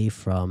 kilometers away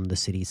from the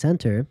city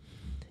center.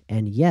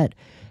 And yet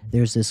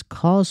there's this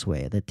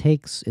causeway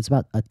it's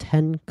about a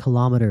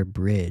 10-kilometer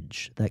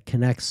bridge that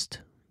connects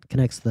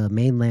the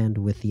mainland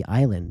with the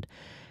island.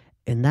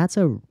 And that's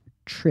a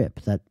trip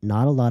that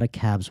not a lot of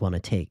cabs want to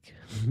take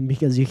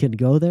because you can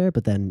go there,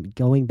 but then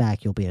going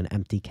back, you'll be an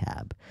empty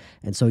cab.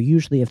 And so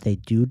usually if they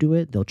do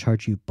it, they'll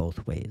charge you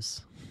both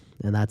ways.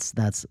 And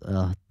that's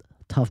a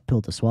tough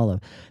pill to swallow.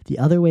 The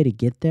other way to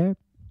get there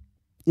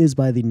is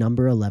by the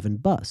number 11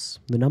 bus.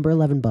 The number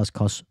 11 bus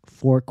costs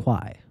 4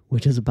 kwai,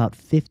 which is about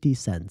 50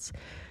 cents,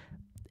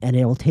 and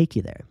it will take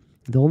you there.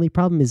 The only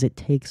problem is it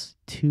takes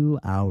 2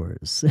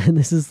 hours. And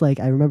this is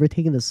like, I remember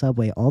taking the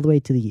subway all the way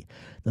to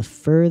the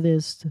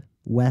furthest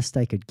west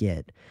I could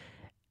get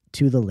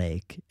to the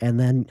lake, and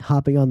then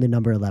hopping on the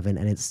number 11,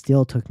 and it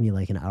still took me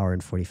like an hour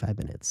and 45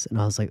 minutes.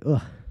 And I was like,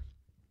 ugh.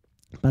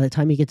 By the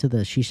time you get to the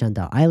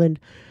Shishandao Island,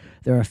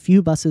 there are a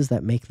few buses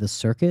that make the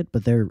circuit,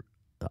 but they're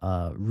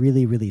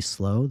really, really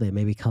slow. They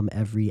maybe come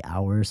every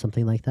hour or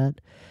something like that.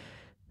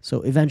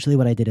 So eventually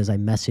what I did is I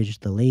messaged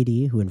the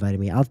lady who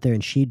invited me out there,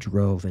 and she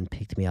drove and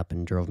picked me up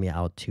and drove me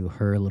out to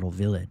her little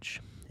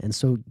village. And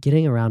so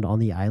getting around on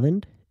the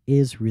island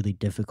is really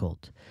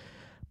difficult.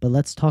 But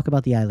let's talk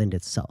about the island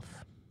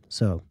itself.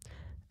 So,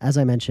 as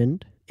I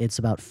mentioned, it's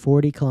about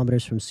 40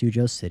 kilometers from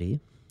Suzhou City.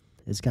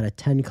 It's got a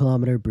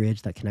 10-kilometer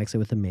bridge that connects it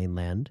with the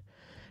mainland.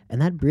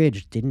 And that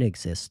bridge didn't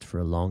exist for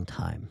a long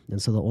time.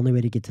 And so the only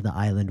way to get to the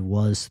island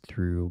was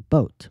through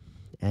boat.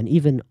 And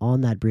even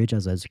on that bridge,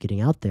 as I was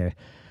getting out there,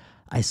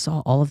 I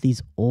saw all of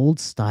these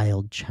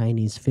old-styled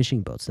Chinese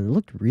fishing boats. And it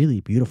looked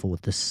really beautiful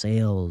with the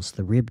sails,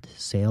 the ribbed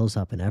sails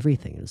up and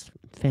everything. It was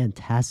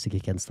fantastic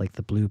against like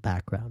the blue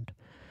background.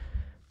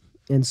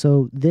 And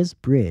so this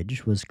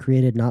bridge was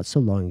created not so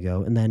long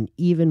ago, and then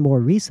even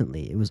more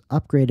recently, it was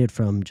upgraded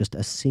from just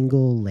a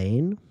single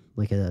lane,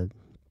 like a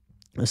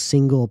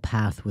single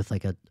path with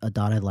like a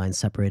dotted line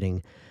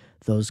separating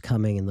those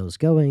coming and those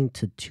going,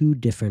 to 2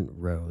 different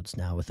roads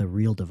now with a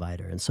real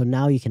divider. And so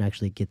now you can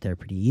actually get there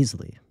pretty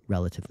easily,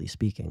 relatively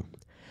speaking.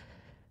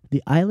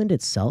 The island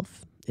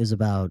itself is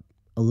about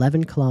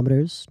 11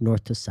 kilometers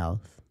north to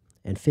south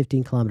and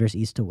 15 kilometers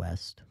east to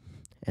west.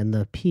 And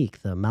the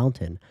peak, the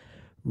mountain,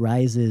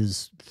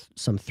 rises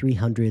some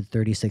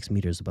 336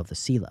 meters above the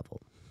sea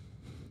level.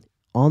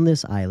 On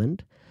this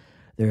island,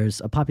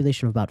 there's a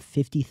population of about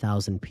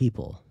 50,000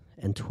 people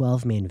and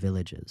 12 main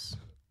villages.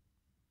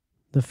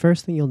 The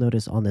first thing you'll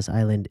notice on this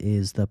island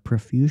is the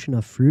profusion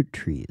of fruit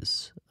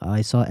trees.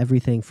 I saw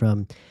everything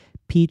from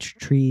peach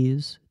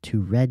trees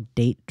to red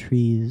date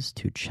trees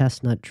to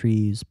chestnut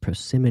trees,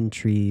 persimmon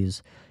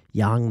trees,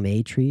 yang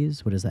mei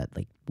trees. What is that?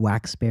 Like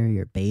waxberry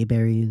or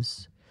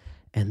bayberries,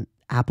 and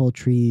apple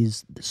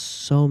trees.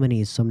 So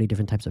many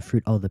different types of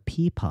fruit. Oh, the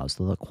peepaws,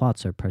 the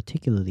loquats are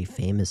particularly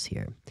famous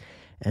here.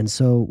 And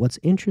so what's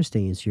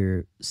interesting is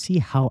you see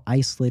how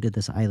isolated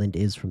this island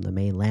is from the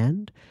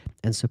mainland.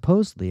 And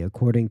supposedly,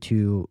 according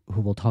to who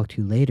we'll talk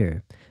to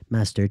later,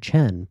 Master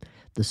Chen,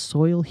 the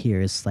soil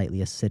here is slightly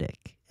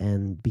acidic.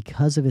 And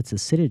because of its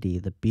acidity,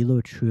 the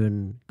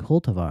Biluochun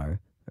cultivar,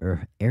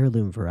 or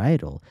heirloom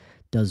varietal,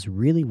 does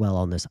really well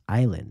on this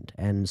island.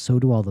 And so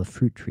do all the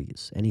fruit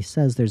trees. And he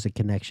says there's a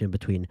connection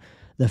between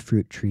the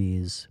fruit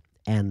trees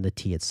and the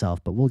tea itself,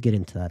 but we'll get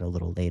into that a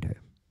little later.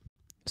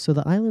 So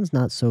the island's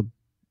not so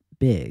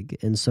big,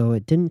 and so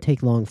it didn't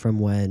take long from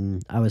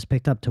when I was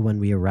picked up to when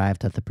we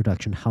arrived at the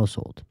production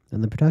household.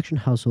 And the production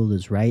household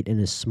is right in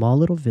a small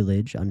little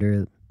village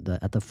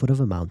at the foot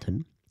of a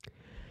mountain.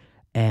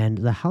 And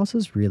the house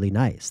is really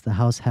nice. The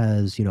house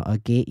has, a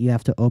gate you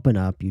have to open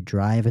up. You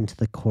drive into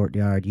the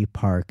courtyard, you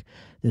park.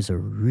 There's a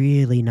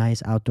really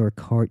nice outdoor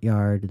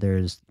courtyard.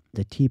 There's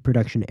the tea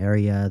production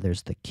area,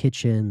 there's the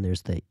kitchen,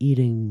 there's the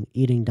eating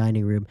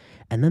dining room,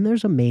 and then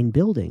there's a main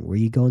building where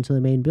you go into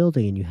the main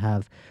building and you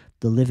have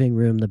the living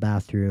room, the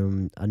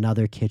bathroom,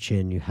 another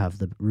kitchen, you have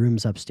the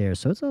rooms upstairs.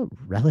 So it's a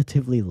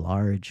relatively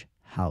large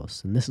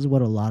house. And this is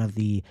what a lot of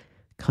the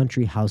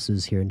country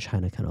houses here in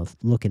China kind of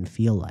look and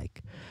feel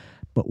like.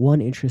 But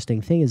one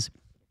interesting thing is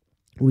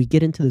we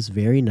get into this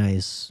very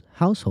nice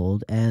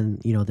household and,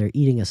 they're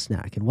eating a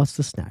snack. And what's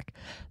the snack?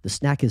 The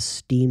snack is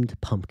steamed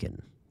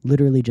pumpkin.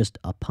 Literally just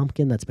a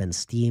pumpkin that's been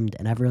steamed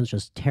and everyone's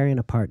just tearing it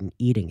apart and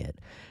eating it.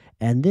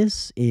 And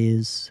this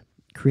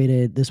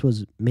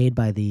was made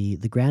by the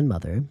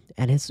grandmother,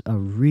 and it's a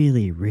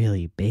really,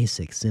 really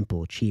basic,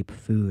 simple, cheap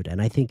food.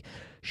 And I think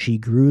she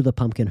grew the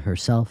pumpkin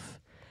herself.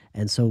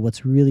 And so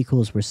what's really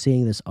cool is we're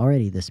seeing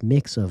this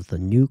mix of the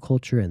new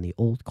culture and the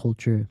old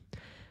culture.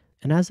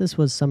 And as this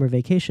was summer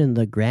vacation,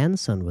 the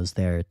grandson was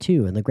there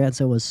too. And the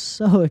grandson was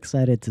so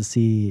excited to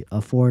see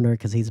a foreigner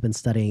because he's been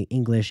studying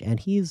English and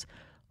he's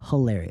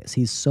hilarious.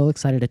 He's so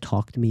excited to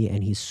talk to me,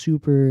 and he's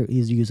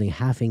using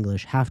half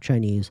English, half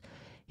Chinese.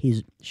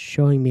 He's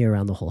showing me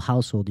around the whole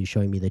household. He's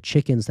showing me the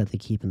chickens that they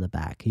keep in the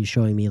back. He's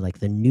showing me like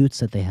the newts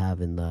that they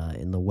have in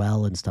the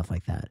well and stuff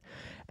like that.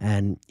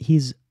 And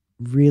he's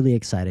really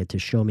excited to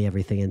show me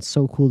everything. And it's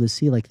so cool to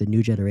see like the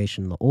new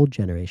generation, the old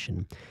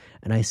generation.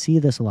 And I see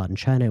this a lot in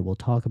China. We'll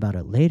talk about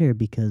it later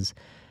because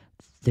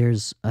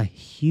there's a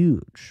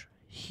huge,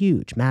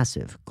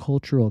 massive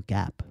cultural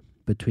gap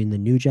between the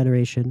new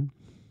generation,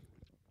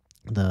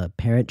 the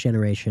parent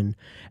generation,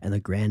 and the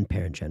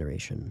grandparent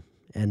generation.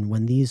 And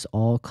when these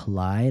all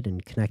collide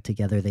and connect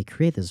together, they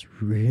create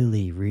this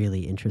really,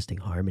 really interesting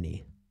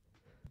harmony.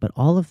 But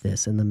all of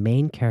this, and the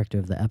main character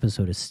of the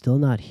episode is still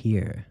not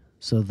here.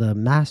 So the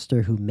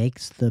master who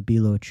makes the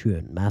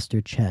Biluochun,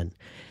 Master Chen,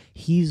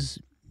 he's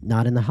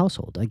not in the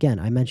household. Again,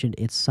 I mentioned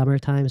it's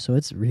summertime, so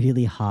it's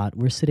really hot.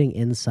 We're sitting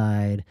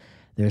inside.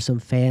 There's some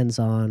fans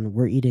on.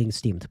 We're eating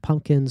steamed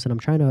pumpkins, and I'm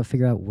trying to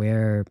figure out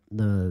where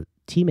the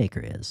tea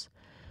maker is.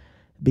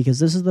 Because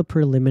this is the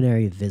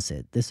preliminary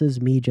visit. This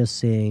is me just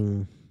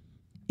saying,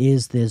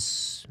 is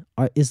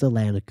the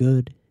land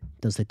good?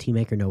 Does the tea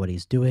maker know what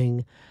he's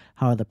doing?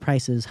 How are the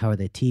prices? How are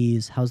the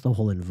teas? How's the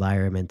whole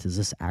environment? Is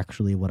this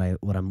actually what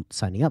I'm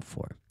signing up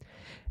for?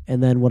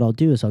 And then what I'll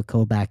do is I'll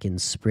go back in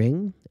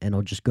spring and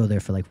I'll just go there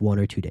for like 1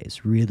 or 2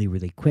 days, really,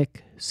 really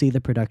quick, see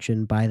the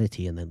production, buy the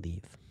tea, and then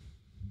leave.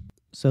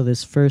 So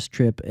this first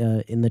trip,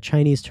 in the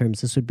Chinese terms,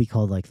 this would be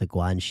called like the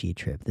Guanxi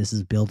trip. This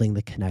is building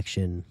the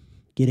connection,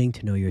 getting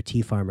to know your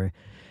tea farmer.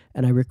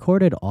 And I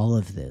recorded all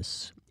of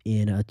this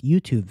in a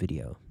YouTube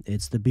video.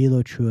 It's the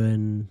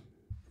Biluochun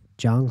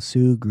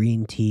Jiangsu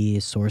green tea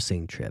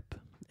sourcing trip.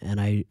 And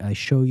I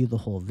show you the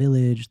whole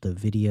village. The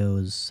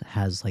videos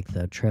has like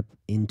the trip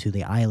into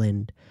the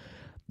island,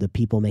 the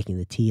people making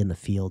the tea in the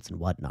fields and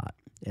whatnot.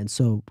 And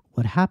so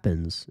what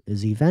happens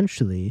is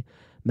eventually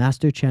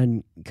Master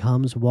Chen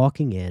comes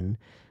walking in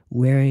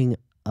wearing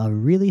a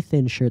really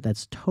thin shirt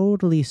that's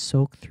totally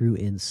soaked through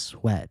in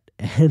sweat.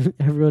 And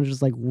everyone's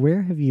just like,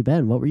 where have you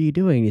been? What were you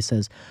doing? He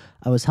says,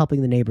 I was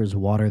helping the neighbors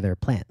water their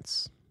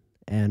plants.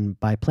 And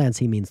by plants,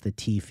 he means the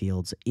tea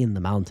fields in the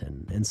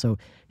mountain. And so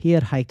he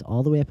had hiked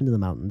all the way up into the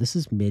mountain. This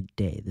is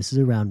midday. This is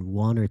around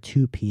 1 or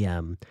 2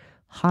 p.m.,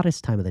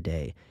 hottest time of the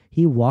day.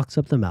 He walks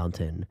up the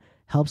mountain,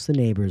 helps the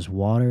neighbors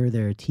water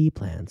their tea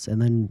plants,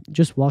 and then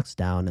just walks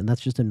down. And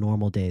that's just a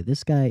normal day.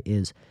 This guy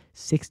is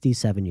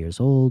 67 years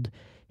old.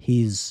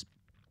 He's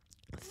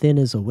thin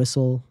as a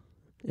whistle,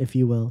 if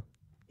you will.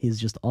 He's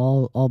just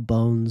all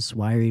bones,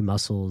 wiry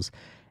muscles,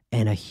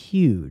 and a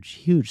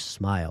huge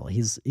smile.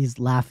 He's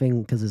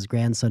laughing because his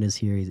grandson is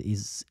here.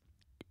 He's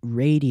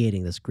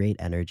radiating this great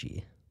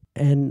energy.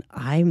 And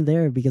I'm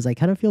there because I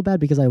kind of feel bad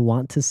because I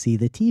want to see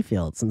the tea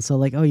fields. And so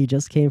like, oh, you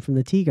just came from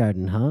the tea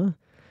garden, huh?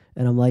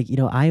 And I'm like,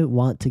 I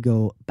want to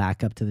go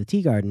back up to the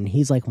tea garden.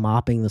 He's like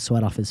mopping the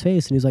sweat off his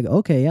face. And he's like,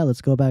 okay, yeah,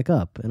 let's go back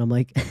up. And I'm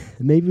like,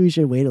 maybe we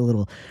should wait a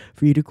little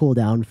for you to cool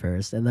down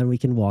first. And then we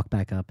can walk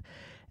back up.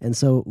 And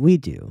so we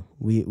do.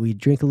 We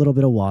drink a little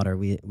bit of water.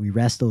 We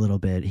rest a little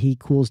bit. He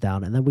cools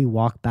down. And then we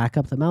walk back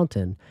up the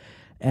mountain.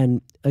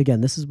 And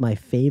again, this is my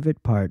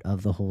favorite part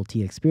of the whole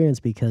tea experience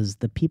because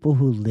the people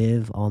who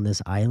live on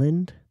this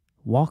island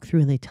walk through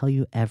and they tell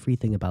you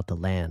everything about the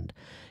land.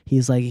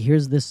 He's like,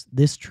 here's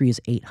this tree is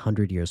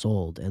 800 years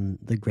old. And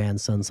the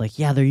grandson's like,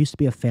 yeah, there used to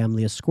be a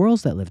family of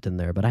squirrels that lived in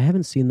there, but I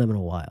haven't seen them in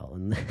a while.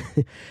 And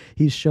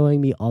he's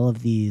showing me all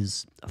of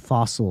these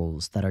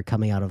fossils that are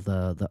coming out of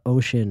the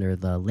ocean or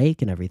the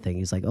lake and everything.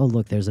 He's like, oh,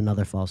 look, there's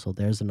another fossil.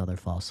 There's another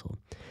fossil.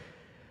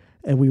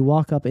 And we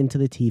walk up into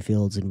the tea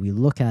fields and we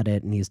look at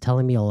it and he's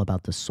telling me all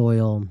about the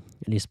soil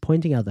and he's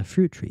pointing out the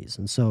fruit trees.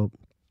 And so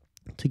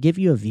to give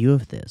you a view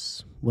of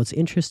this, what's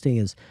interesting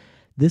is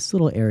this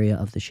little area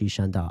of the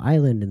Shishandao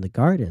Island in the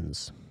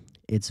gardens,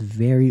 it's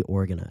very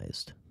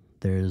organized.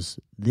 There's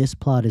this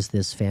plot is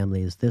this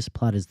family's, this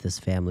plot is this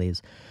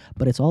family's,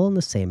 but it's all on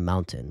the same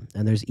mountain.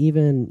 And there's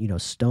even,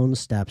 stone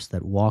steps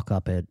that walk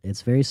up it.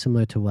 It's very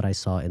similar to what I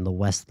saw in the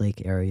West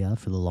Lake area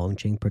for the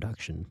Longjing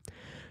production.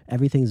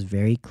 Everything's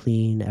very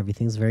clean,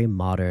 everything's very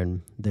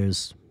modern.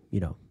 There's,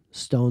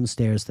 stone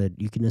stairs that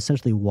you can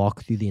essentially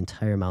walk through the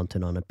entire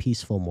mountain on a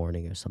peaceful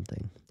morning or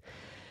something.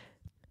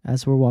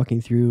 As we're walking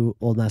through,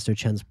 Old Master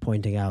Chen's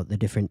pointing out the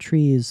different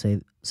trees,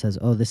 says,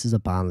 oh, this is a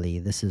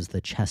banli, this is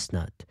the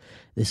chestnut,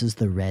 this is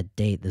the red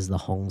date, this is the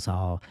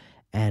hongsao.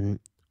 And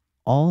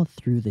all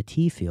through the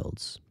tea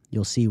fields,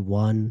 you'll see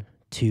 1,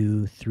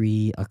 2,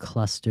 3, a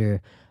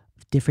cluster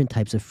of different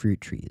types of fruit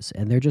trees.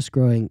 And they're just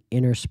growing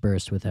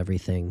interspersed with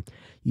everything.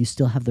 You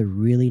still have the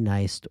really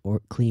nice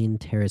or clean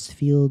terraced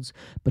fields,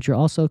 but you're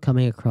also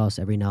coming across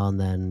every now and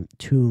then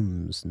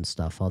tombs and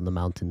stuff on the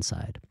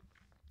mountainside.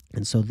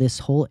 And so this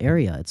whole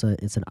area, it's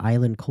an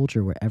island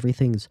culture where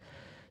everything's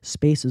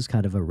space is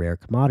kind of a rare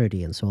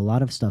commodity. And so a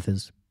lot of stuff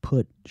is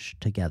put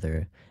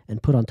together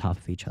and put on top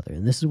of each other.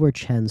 And this is where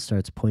Chen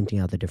starts pointing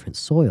out the different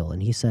soil.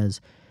 And he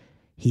says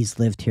he's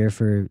lived here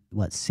for,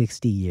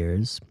 60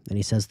 years. And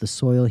he says the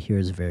soil here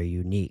is very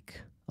unique.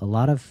 A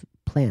lot of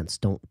plants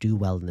don't do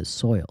well in this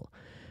soil.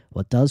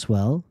 What does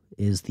well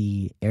is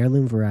the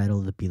heirloom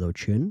varietal, the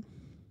Biluochun.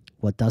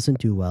 What doesn't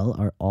do well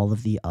are a lot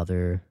of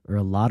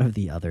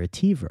the other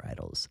tea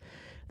varietals.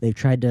 They've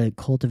tried to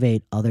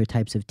cultivate other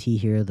types of tea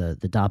here, the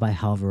Dabai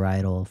Hao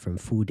varietal from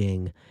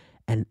Fuding,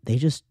 and they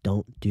just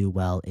don't do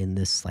well in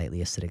this slightly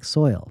acidic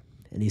soil.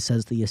 And he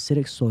says the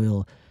acidic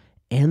soil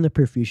and the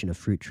profusion of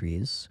fruit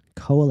trees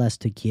coalesce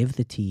to give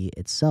the tea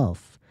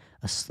itself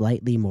a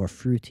slightly more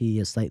fruity,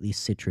 a slightly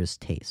citrus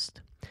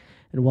taste.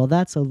 And while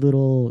that's a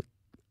little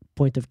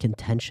point of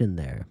contention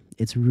there,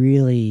 it's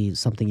really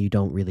something you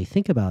don't really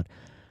think about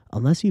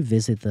unless you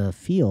visit the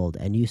field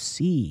and you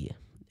see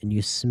and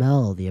you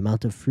smell the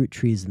amount of fruit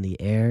trees in the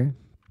air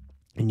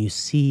and you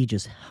see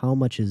just how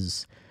much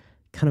is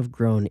kind of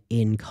grown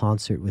in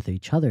concert with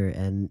each other.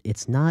 And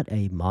it's not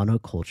a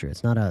monoculture.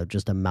 It's not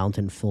just a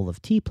mountain full of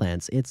tea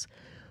plants. It's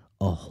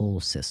a whole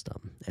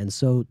system. And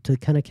so to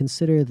kind of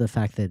consider the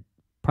fact that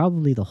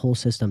probably the whole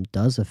system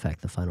does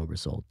affect the final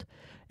result.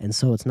 And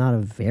so it's not a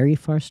very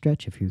far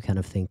stretch if you kind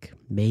of think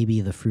maybe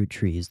the fruit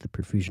trees, the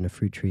profusion of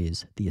fruit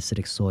trees, the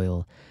acidic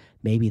soil,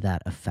 maybe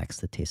that affects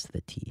the taste of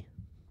the tea.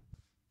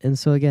 And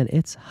so again,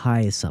 it's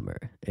high summer.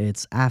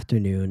 It's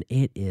afternoon.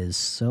 It is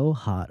so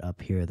hot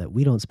up here that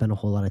we don't spend a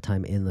whole lot of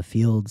time in the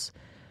fields.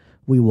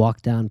 We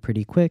walk down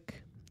pretty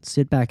quick,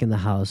 sit back in the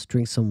house,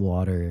 drink some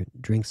water,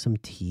 drink some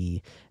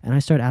tea, and I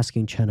start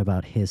asking Chen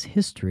about his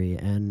history,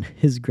 and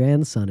his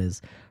grandson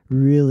is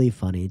really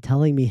funny,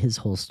 telling me his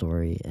whole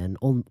story, and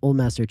old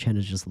Master Chen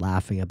is just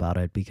laughing about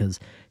it because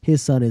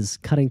his son is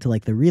cutting to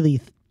like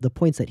the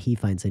points that he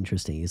finds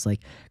interesting. He's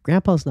like,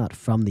 Grandpa's not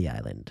from the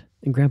island.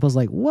 And Grandpa's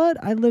like, what?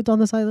 I lived on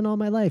this island all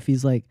my life.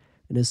 He's like,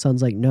 and his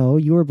son's like, no,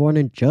 you were born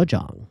in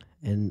Zhejiang.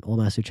 And old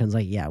Master Chen's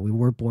like, yeah, we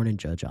were born in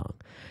Zhejiang.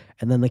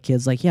 And then the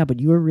kid's like, yeah,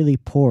 but you were really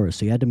poor,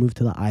 so you had to move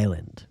to the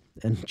island.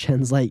 And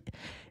Chen's like,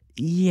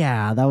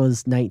 yeah, that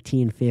was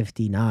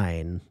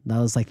 1959. That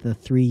was like the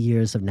 3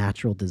 years of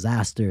natural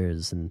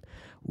disasters. And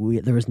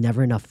there was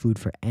never enough food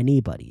for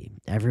anybody.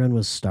 Everyone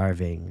was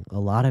starving. A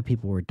lot of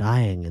people were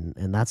dying.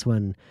 And that's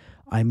when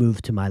I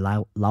moved to my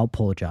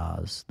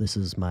Laopoja's. This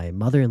is my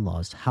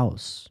mother-in-law's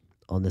house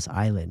on this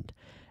island.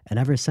 And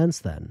ever since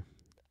then,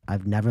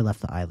 I've never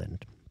left the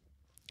island.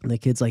 And the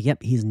kid's like,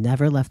 yep, he's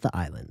never left the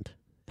island.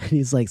 And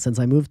he's like, since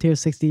I moved here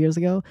 60 years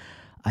ago,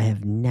 I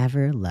have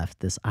never left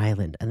this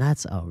island. And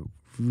that's a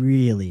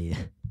really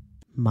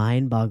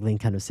mind-boggling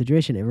kind of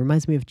situation. It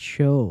reminds me of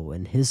Cho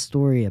and his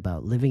story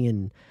about living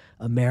in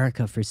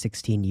America for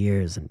 16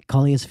 years and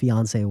calling his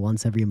fiance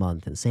once every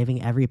month and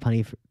saving every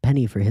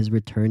penny for his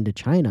return to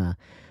China.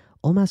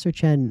 Old Master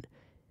Chen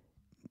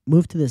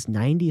moved to this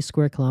 90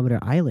 square kilometer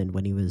island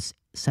when he was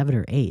 7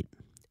 or 8.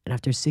 And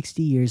after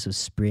 60 years of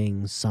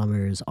springs,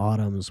 summers,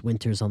 autumns,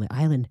 winters on the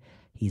island,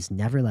 he's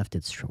never left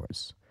its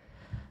shores.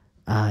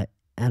 And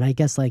And I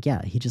guess, like,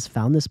 yeah, he just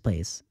found this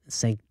place,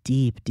 sank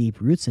deep, deep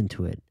roots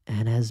into it,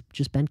 and has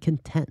just been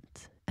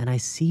content. And I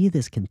see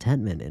this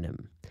contentment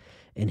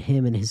in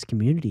him and his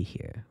community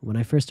here. When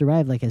I first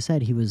arrived, like I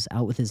said, he was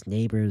out with his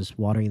neighbors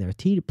watering their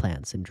tea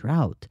plants in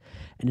drought.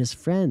 And his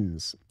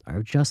friends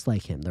are just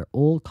like him. They're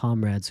old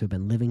comrades who have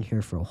been living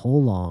here for a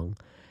whole long,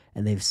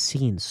 and they've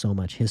seen so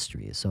much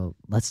history. So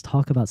let's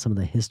talk about some of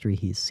the history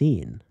he's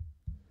seen.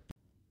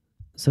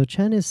 So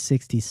Chen is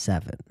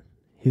 67.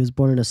 He was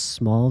born in a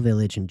small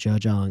village in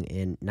Zhejiang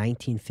in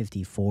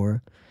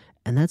 1954,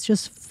 and that's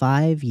just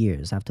 5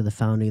 years after the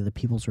founding of the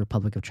People's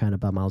Republic of China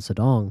by Mao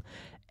Zedong.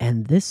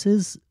 And this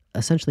is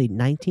essentially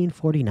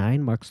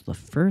 1949 marks the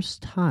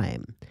first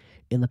time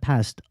in the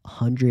past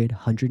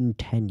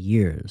 110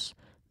 years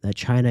that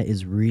China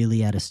is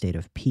really at a state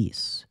of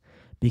peace.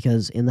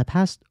 Because in the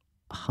past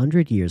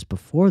 100 years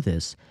before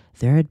this,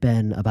 there had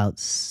been about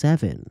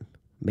 7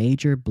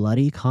 major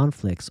bloody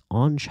conflicts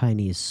on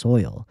Chinese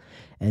soil.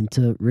 And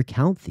to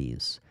recount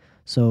these,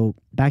 so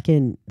back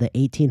in the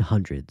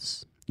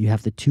 1800s, you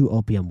have the 2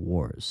 Opium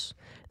Wars.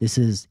 This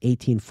is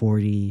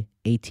 1840,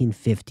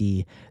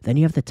 1850. Then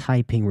you have the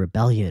Taiping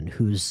Rebellion,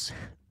 whose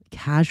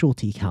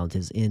casualty count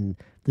is in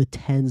the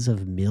tens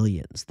of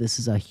millions. This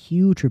is a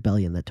huge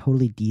rebellion that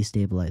totally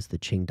destabilized the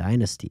Qing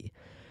dynasty.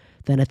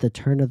 Then at the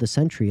turn of the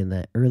century, in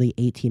the early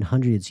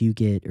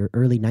 1800s, or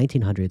early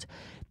 1900s,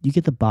 you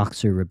get the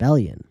Boxer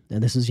Rebellion.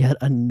 And this is yet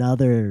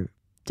another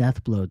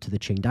death blow to the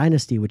Qing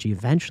dynasty, which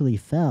eventually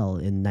fell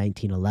in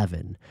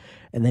 1911.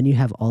 And then you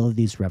have all of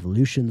these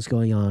revolutions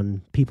going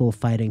on, people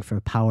fighting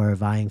for power,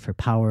 vying for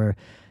power.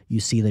 You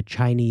see the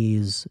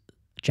Japanese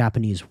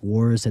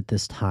wars at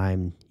this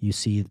time. You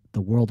see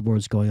the world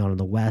wars going on in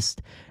the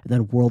West, and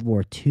then World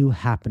War II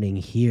happening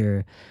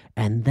here,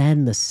 and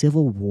then the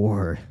Civil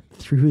War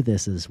through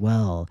this as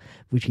well,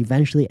 which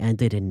eventually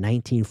ended in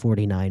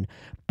 1949.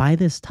 By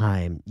this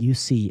time, you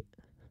see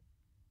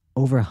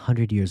over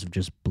 100 years of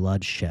just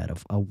bloodshed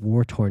of a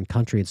war-torn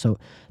country. And so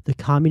the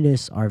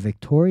communists are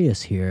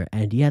victorious here,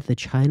 and yet the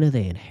China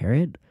they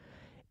inherit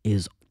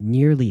is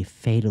nearly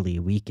fatally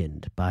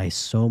weakened by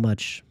so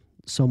much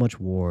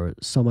war,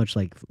 so much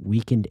like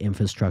weakened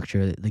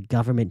infrastructure. The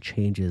government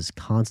changes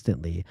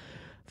constantly,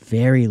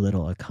 very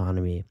little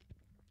economy.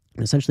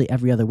 And essentially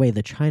every other way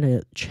the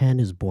China Chen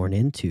is born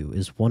into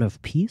is one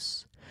of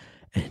peace,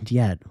 and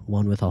yet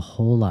one with a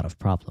whole lot of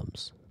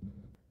problems.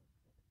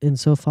 And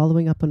so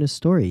following up on his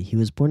story, he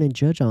was born in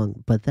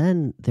Zhejiang, but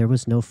then there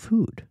was no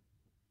food.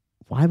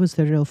 Why was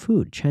there no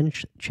food?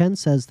 Chen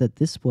says that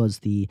this was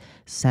the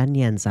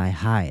Sanyan Zai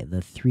Hai, the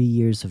 3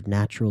 years of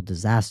natural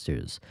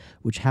disasters,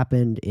 which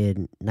happened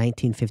in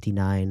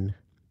 1959,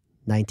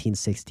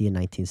 1960, and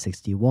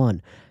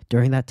 1961.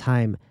 During that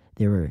time,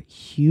 there were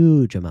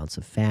huge amounts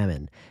of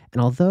famine.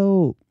 And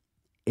although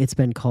it's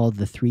been called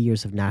the 3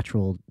 years of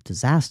natural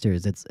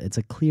disasters, it's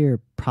a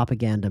clear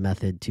propaganda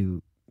method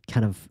to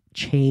kind of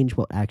change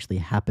what actually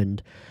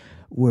happened.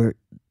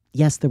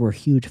 Yes, there were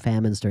huge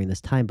famines during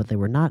this time, but they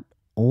were not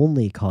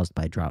only caused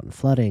by drought and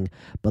flooding,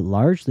 but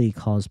largely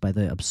caused by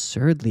the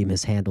absurdly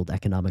mishandled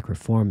economic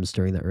reforms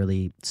during the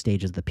early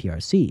stages of the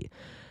PRC.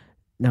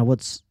 Now,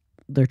 what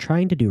they're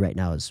trying to do right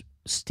now is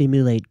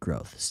stimulate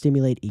growth,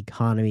 stimulate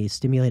economy,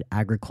 stimulate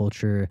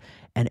agriculture,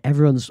 and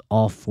everyone's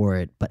all for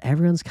it, but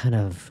everyone's kind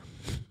of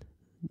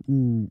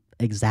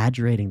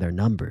exaggerating their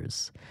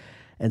numbers.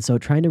 And so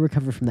trying to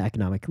recover from the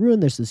economic ruin,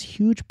 there's this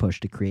huge push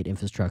to create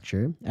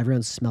infrastructure.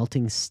 Everyone's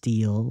smelting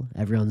steel.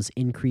 Everyone's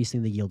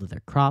increasing the yield of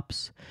their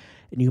crops.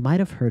 And you might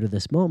have heard of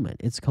this moment.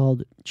 It's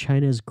called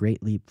China's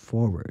Great Leap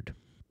Forward.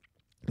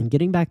 And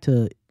getting back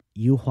to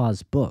Yu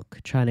Hua's book,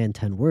 China in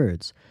 10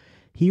 Words,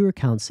 he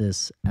recounts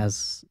this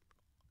as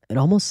it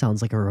almost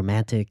sounds like a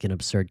romantic and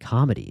absurd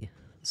comedy.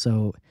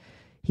 So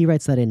he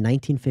writes that in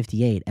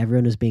 1958,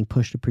 everyone is being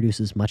pushed to produce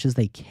as much as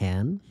they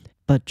can.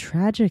 But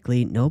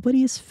tragically,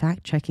 nobody is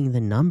fact-checking the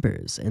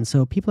numbers. And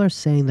so people are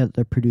saying that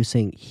they're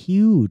producing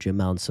huge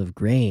amounts of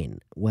grain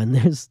when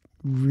there's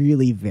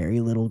really very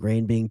little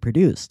grain being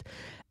produced.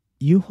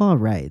 Yu Hua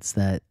writes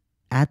that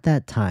at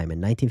that time, in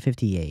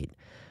 1958,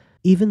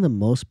 even the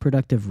most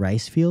productive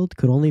rice field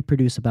could only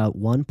produce about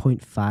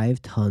 1.5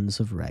 tons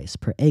of rice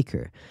per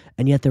acre.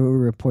 And yet there were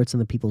reports in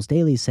the People's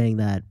Daily saying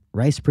that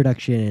rice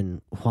production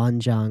in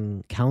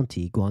Huanjiang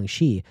County,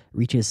 Guangxi,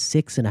 reaches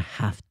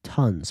 6.5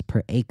 tons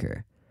per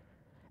acre.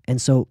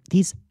 And so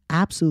these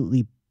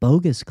absolutely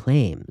bogus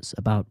claims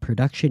about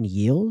production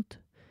yield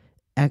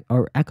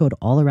are echoed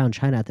all around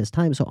China at this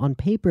time. So on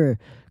paper,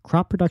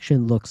 crop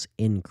production looks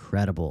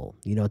incredible,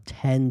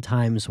 10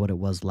 times what it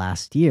was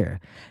last year.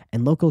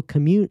 And local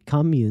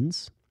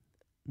communes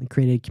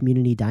created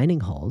community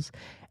dining halls.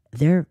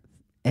 They're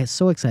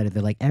so excited.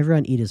 They're like,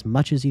 everyone eat as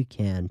much as you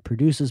can,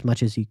 produce as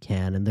much as you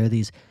can. And there are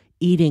these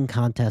eating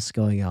contests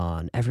going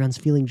on. Everyone's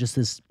feeling just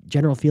this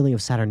general feeling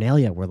of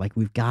Saturnalia where like,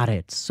 we've got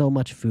it, so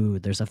much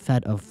food. There's a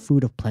fete of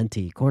food of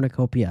plenty,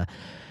 cornucopia.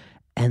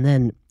 And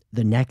then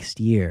the next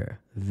year,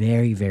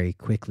 very, very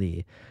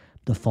quickly,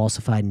 the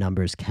falsified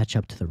numbers catch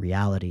up to the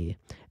reality.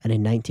 And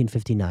in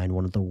 1959,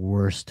 one of the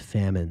worst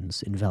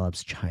famines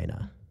envelops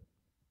China.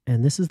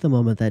 And this is the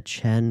moment that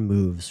Chen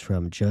moves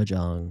from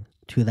Zhejiang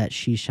to that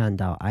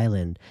Shishandao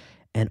island.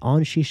 And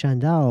on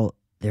Shishandao,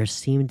 there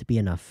seemed to be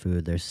enough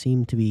food. There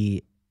seemed to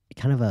be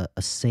kind of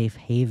a safe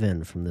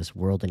haven from this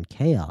world in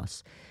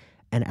chaos.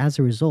 And as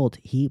a result,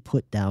 he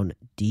put down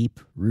deep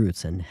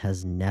roots and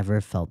has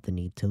never felt the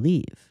need to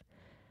leave.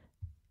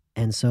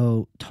 And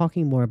so,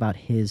 talking more about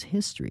his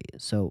history.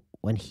 So,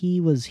 when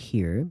he was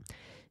here,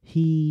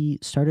 he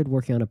started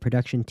working on a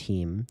production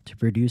team to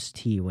produce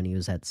tea when he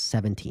was at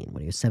 17,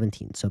 when he was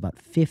 17. So, about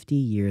 50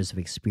 years of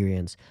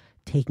experience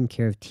taking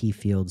care of tea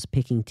fields,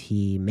 picking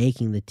tea,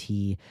 making the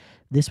tea.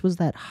 This was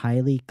that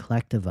highly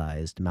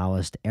collectivized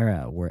Maoist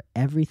era where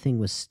everything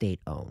was state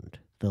owned.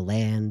 The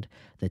land,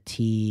 the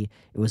tea,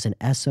 it was an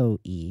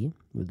SOE,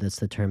 that's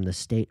the term, the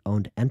state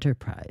owned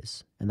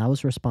enterprise. And that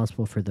was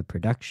responsible for the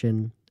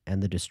production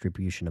and the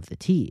distribution of the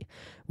tea.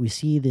 We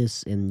see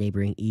this in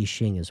neighboring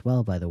Yixing as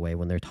well, by the way,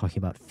 when they're talking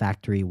about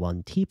factory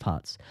one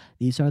teapots.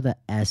 These are the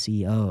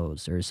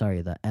SEOs, or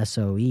sorry, the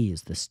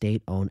SOEs, the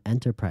state owned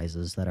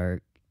enterprises that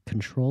are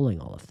controlling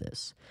all of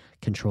this,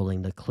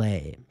 controlling the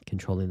clay,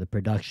 controlling the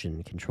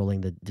production,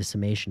 controlling the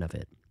dissemination of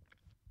it.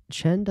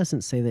 Chen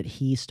doesn't say that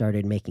he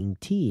started making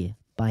tea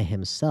by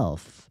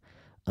himself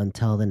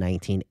until the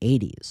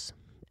 1980s.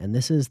 And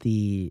this is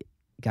the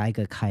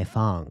Gaiga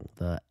Kaifang,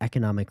 the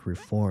economic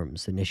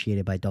reforms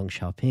initiated by Deng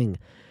Xiaoping.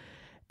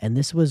 And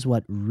this was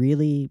what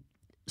really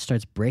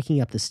starts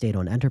breaking up the state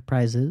owned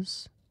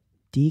enterprises,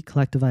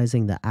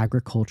 decollectivizing the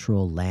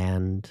agricultural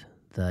land,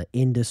 the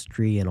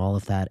industry, and all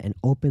of that, and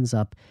opens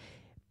up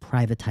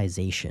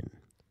privatization.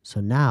 So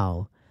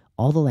now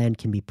all the land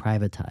can be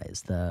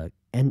privatized.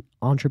 And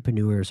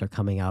entrepreneurs are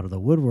coming out of the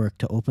woodwork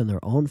to open their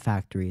own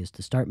factories,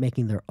 to start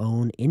making their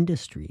own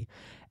industry.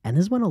 And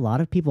this is when a lot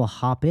of people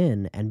hop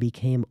in and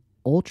became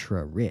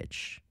ultra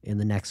rich in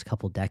the next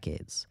couple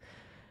decades.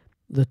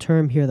 The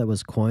term here that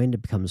was coined,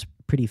 it becomes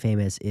pretty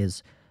famous,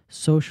 is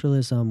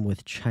socialism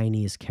with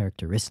Chinese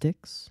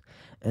characteristics.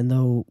 And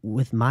though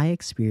with my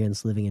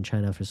experience living in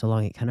China for so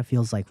long, it kind of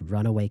feels like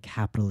runaway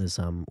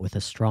capitalism with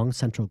a strong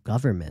central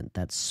government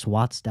that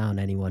swats down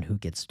anyone who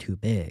gets too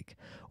big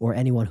or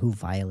anyone who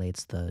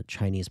violates the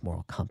Chinese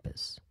moral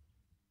compass.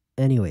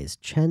 Anyways,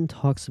 Chen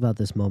talks about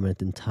this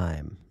moment in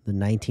time, the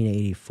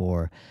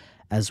 1984,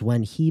 as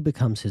when he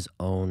becomes his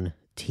own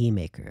tea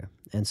maker.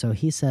 And so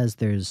he says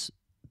there's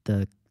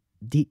the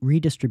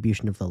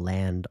redistribution of the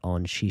land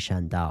on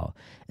Shishandao.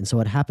 And so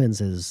what happens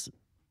is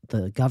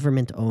the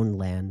government-owned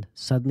land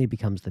suddenly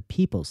becomes the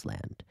people's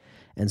land.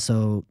 And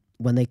so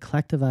when the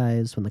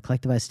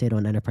collectivized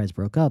state-owned enterprise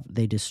broke up,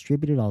 they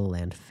distributed all the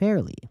land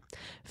fairly.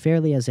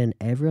 Fairly as in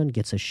everyone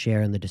gets a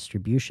share in the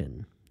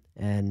distribution.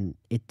 And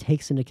it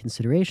takes into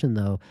consideration,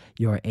 though,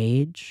 your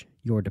age,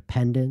 your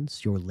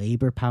dependence, your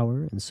labor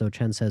power. And so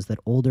Chen says that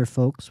older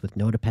folks with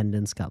no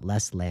dependents got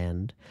less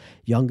land,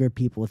 younger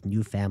people with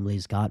new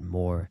families got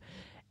more.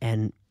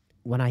 And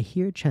when I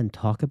hear Chen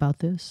talk about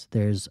this,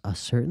 there's a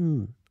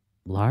certain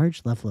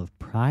large level of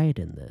pride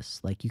in this.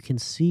 Like you can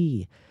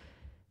see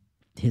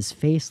his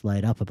face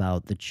light up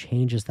about the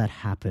changes that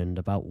happened,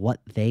 about what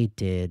they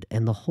did.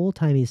 And the whole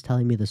time he's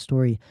telling me the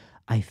story,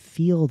 I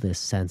feel this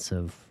sense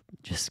of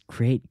just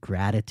great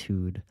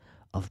gratitude,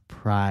 of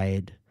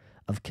pride,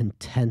 of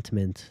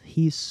contentment.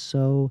 He's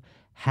so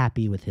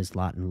happy with his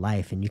lot in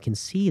life, and you can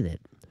see that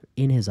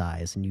in his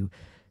eyes, and you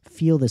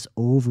feel this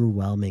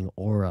overwhelming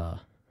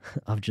aura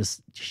of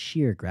just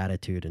sheer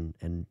gratitude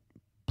and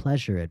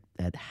pleasure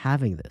at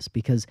having this,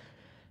 because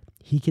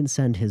he can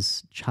send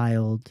his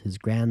child, his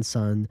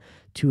grandson,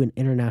 to an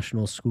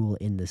international school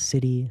in the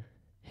city.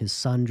 His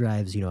son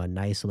drives, a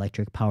nice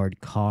electric powered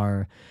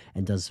car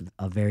and does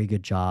a very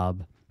good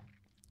job.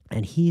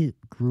 And he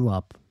grew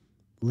up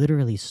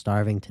literally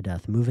starving to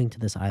death, moving to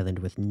this island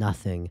with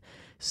nothing,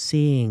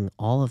 seeing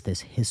all of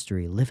this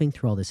history, living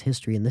through all this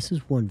history. And this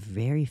is one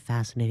very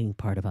fascinating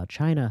part about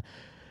China.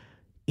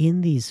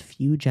 In these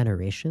few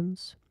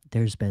generations,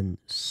 there's been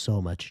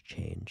so much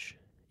change.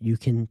 You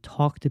can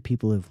talk to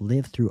people who've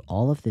lived through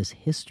all of this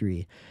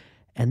history.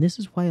 And this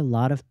is why a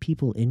lot of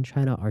people in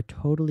China are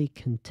totally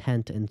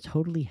content and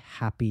totally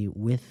happy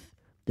with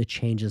the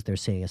changes they're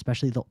seeing,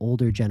 especially the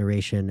older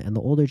generation. And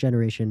the older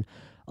generation,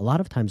 a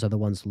lot of times, are the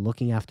ones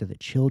looking after the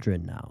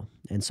children now.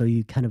 And so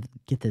you kind of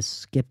get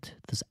this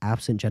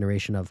absent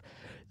generation of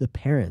the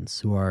parents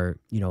who are,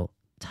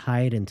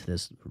 tied into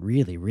this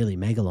really, really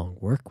mega long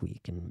work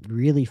week and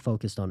really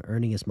focused on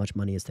earning as much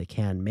money as they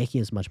can, making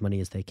as much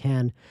money as they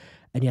can.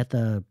 And yet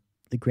the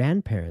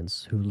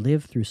grandparents who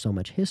live through so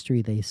much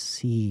history, they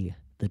see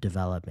the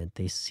development,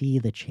 they see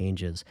the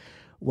changes,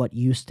 what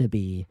used to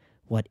be,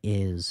 what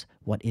is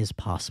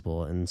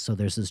possible. And so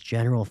there's this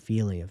general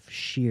feeling of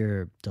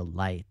sheer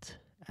delight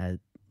at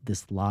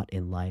this lot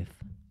in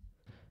life.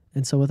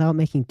 And so without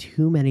making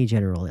too many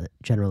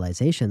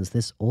generalizations,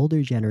 this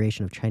older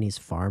generation of Chinese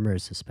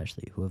farmers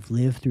especially, who have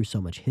lived through so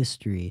much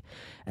history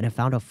and have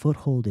found a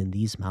foothold in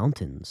these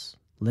mountains,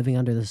 living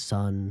under the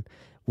sun,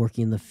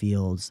 working in the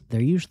fields,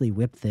 they're usually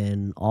whipped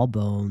thin, all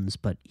bones,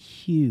 but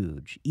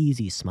huge,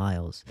 easy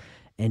smiles.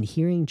 And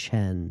hearing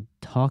Chen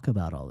talk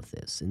about all of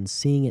this and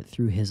seeing it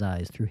through his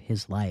eyes, through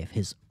his life,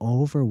 his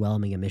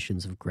overwhelming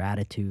emissions of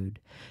gratitude,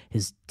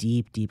 his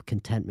deep, deep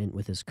contentment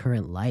with his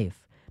current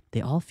life,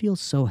 they all feel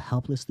so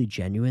helplessly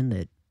genuine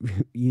that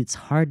it's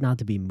hard not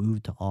to be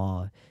moved to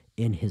awe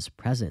in his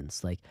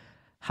presence. Like,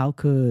 how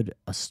could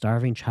a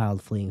starving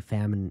child fleeing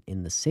famine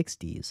in the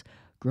 60s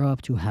grow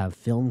up to have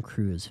film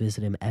crews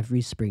visit him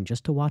every spring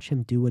just to watch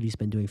him do what he's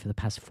been doing for the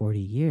past 40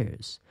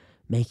 years,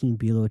 making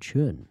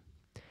Biluochun?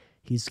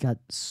 He's got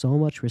so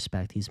much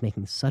respect. He's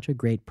making such a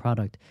great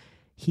product.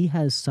 He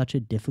has such a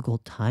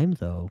difficult time,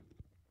 though,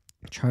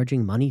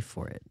 charging money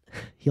for it.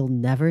 He'll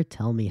never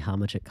tell me how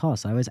much it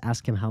costs. I always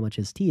ask him how much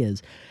his tea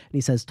is, and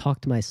he says, talk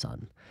to my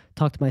son.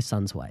 Talk to my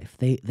son's wife.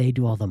 They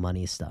do all the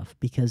money stuff,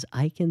 because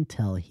I can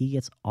tell he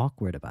gets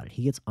awkward about it.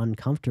 He gets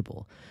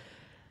uncomfortable.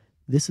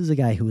 This is a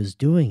guy who is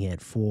doing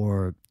it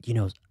for,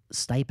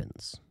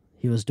 stipends.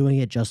 He was doing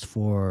it just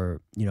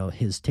for,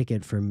 his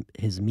ticket, for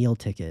his meal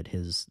ticket,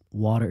 his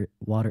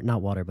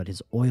not water, but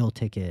his oil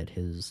ticket,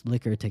 his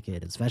liquor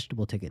ticket, his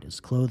vegetable ticket, his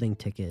clothing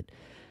ticket.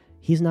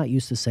 He's not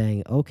used to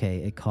saying, okay,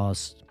 it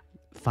costs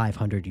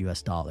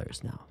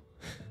 $500 now.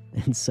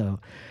 And so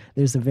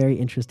there's a very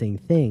interesting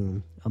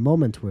thing, a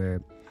moment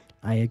where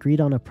I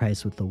agreed on a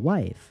price with the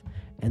wife.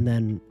 And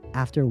then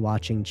after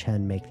watching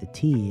Chen make the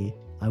tea,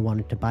 I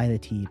wanted to buy the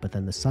tea, but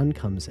then the son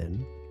comes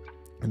in,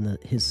 and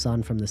his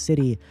son from the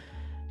city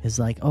is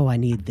like, oh, I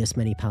need this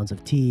many pounds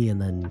of tea. And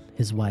then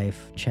his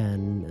wife,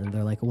 Chen, and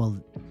they're like, well,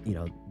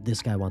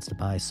 this guy wants to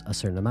buy a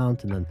certain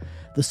amount. And then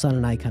the son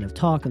and I kind of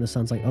talk, and the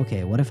son's like,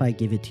 okay, what if I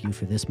give it to you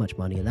for this much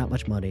money and that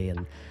much money?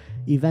 And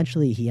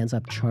eventually he ends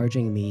up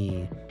charging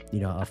me,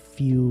 a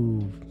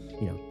few,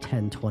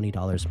 $10,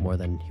 $20 more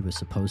than he was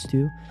supposed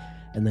to.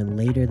 And then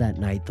later that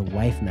night, the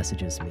wife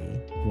messages me,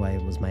 who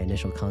was my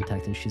initial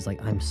contact, and she's like,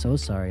 I'm so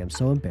sorry, I'm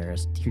so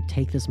embarrassed. Here,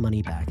 take this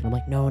money back. And I'm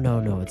like,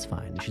 no, it's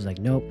fine. And she's like,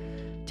 nope,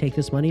 take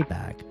this money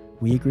back.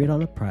 We agreed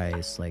on a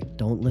price. Like,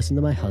 don't listen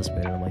to my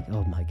husband. And I'm like,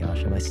 oh my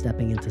gosh, am I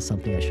stepping into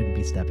something I shouldn't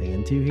be stepping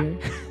into here?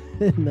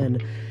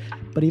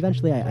 But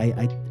eventually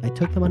I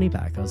took the money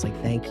back. I was like,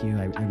 thank you.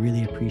 I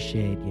really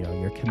appreciate,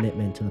 your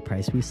commitment to the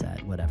price we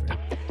set, whatever.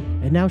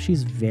 And now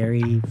she's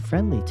very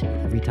friendly to me.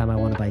 Every time I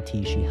want to buy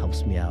tea, she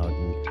helps me out.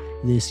 And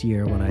this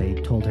year, when I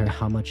told her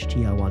how much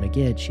tea I want to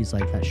get, she's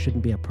like, that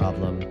shouldn't be a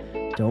problem.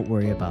 Don't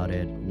worry about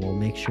it. We'll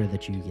make sure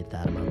that you get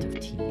that amount of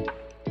tea.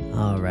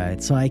 All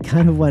right, so I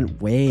kind of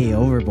went way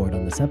overboard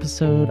on this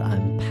episode.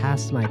 I'm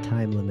past my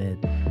time limit.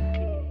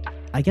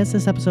 I guess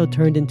this episode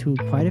turned into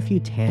quite a few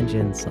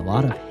tangents, a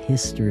lot of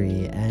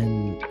history,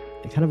 and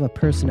kind of a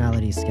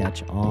personality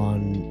sketch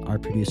on our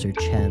producer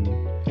Chen,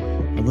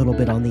 a little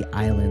bit on the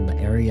island, the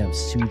area of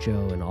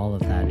Suzhou and all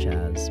of that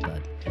jazz,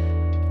 but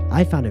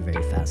I found it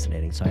very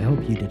fascinating, so I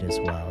hope you did as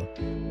well.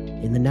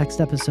 In the next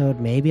episode,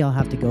 maybe I'll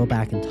have to go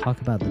back and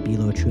talk about the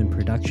Biluochun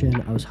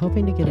production. I was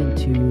hoping to get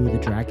into the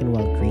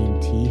Dragonwell green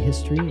tea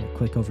history, a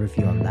quick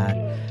overview on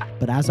that.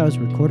 But as I was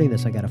recording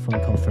this, I got a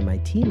phone call from my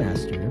tea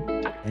master,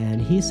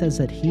 and he says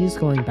that he's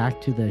going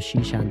back to the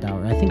Xishan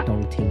Dao, or I think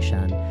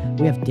Dongtingshan.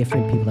 We have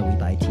different people that we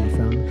buy tea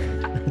from.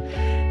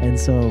 And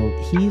so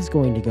he's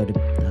going to go to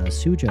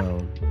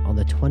Suzhou on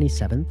the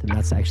 27th, and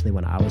that's actually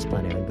when I was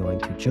planning on going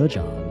to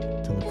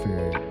Zhejiang to look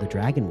for the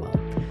Dragonwell.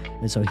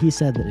 And so he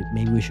said that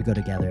maybe we should go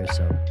together.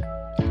 So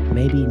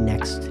maybe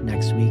next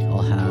week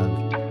I'll have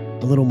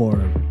a little more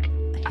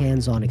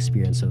hands-on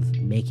experience of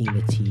making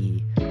the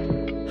tea,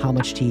 how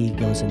much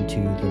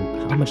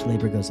how much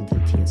labor goes into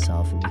the tea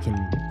itself, and we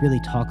can really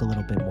talk a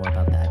little bit more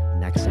about that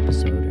next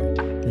episode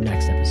or the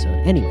next episode.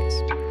 Anyways,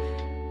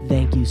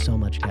 thank you so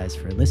much, guys,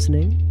 for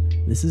listening.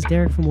 This is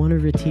Derek from One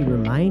River Tea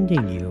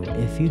reminding you,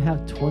 if you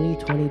have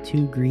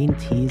 2022 green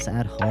teas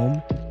at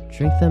home,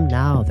 drink them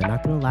now. They're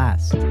not going to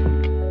last.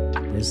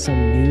 There's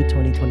some new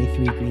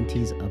 2023 green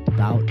teas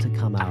about to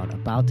come out,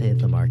 about to hit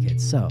the market.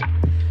 So,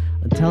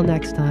 until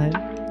next time,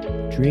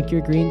 drink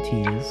your green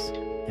teas,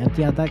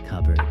 empty out that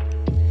cupboard,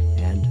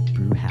 and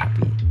brew happy.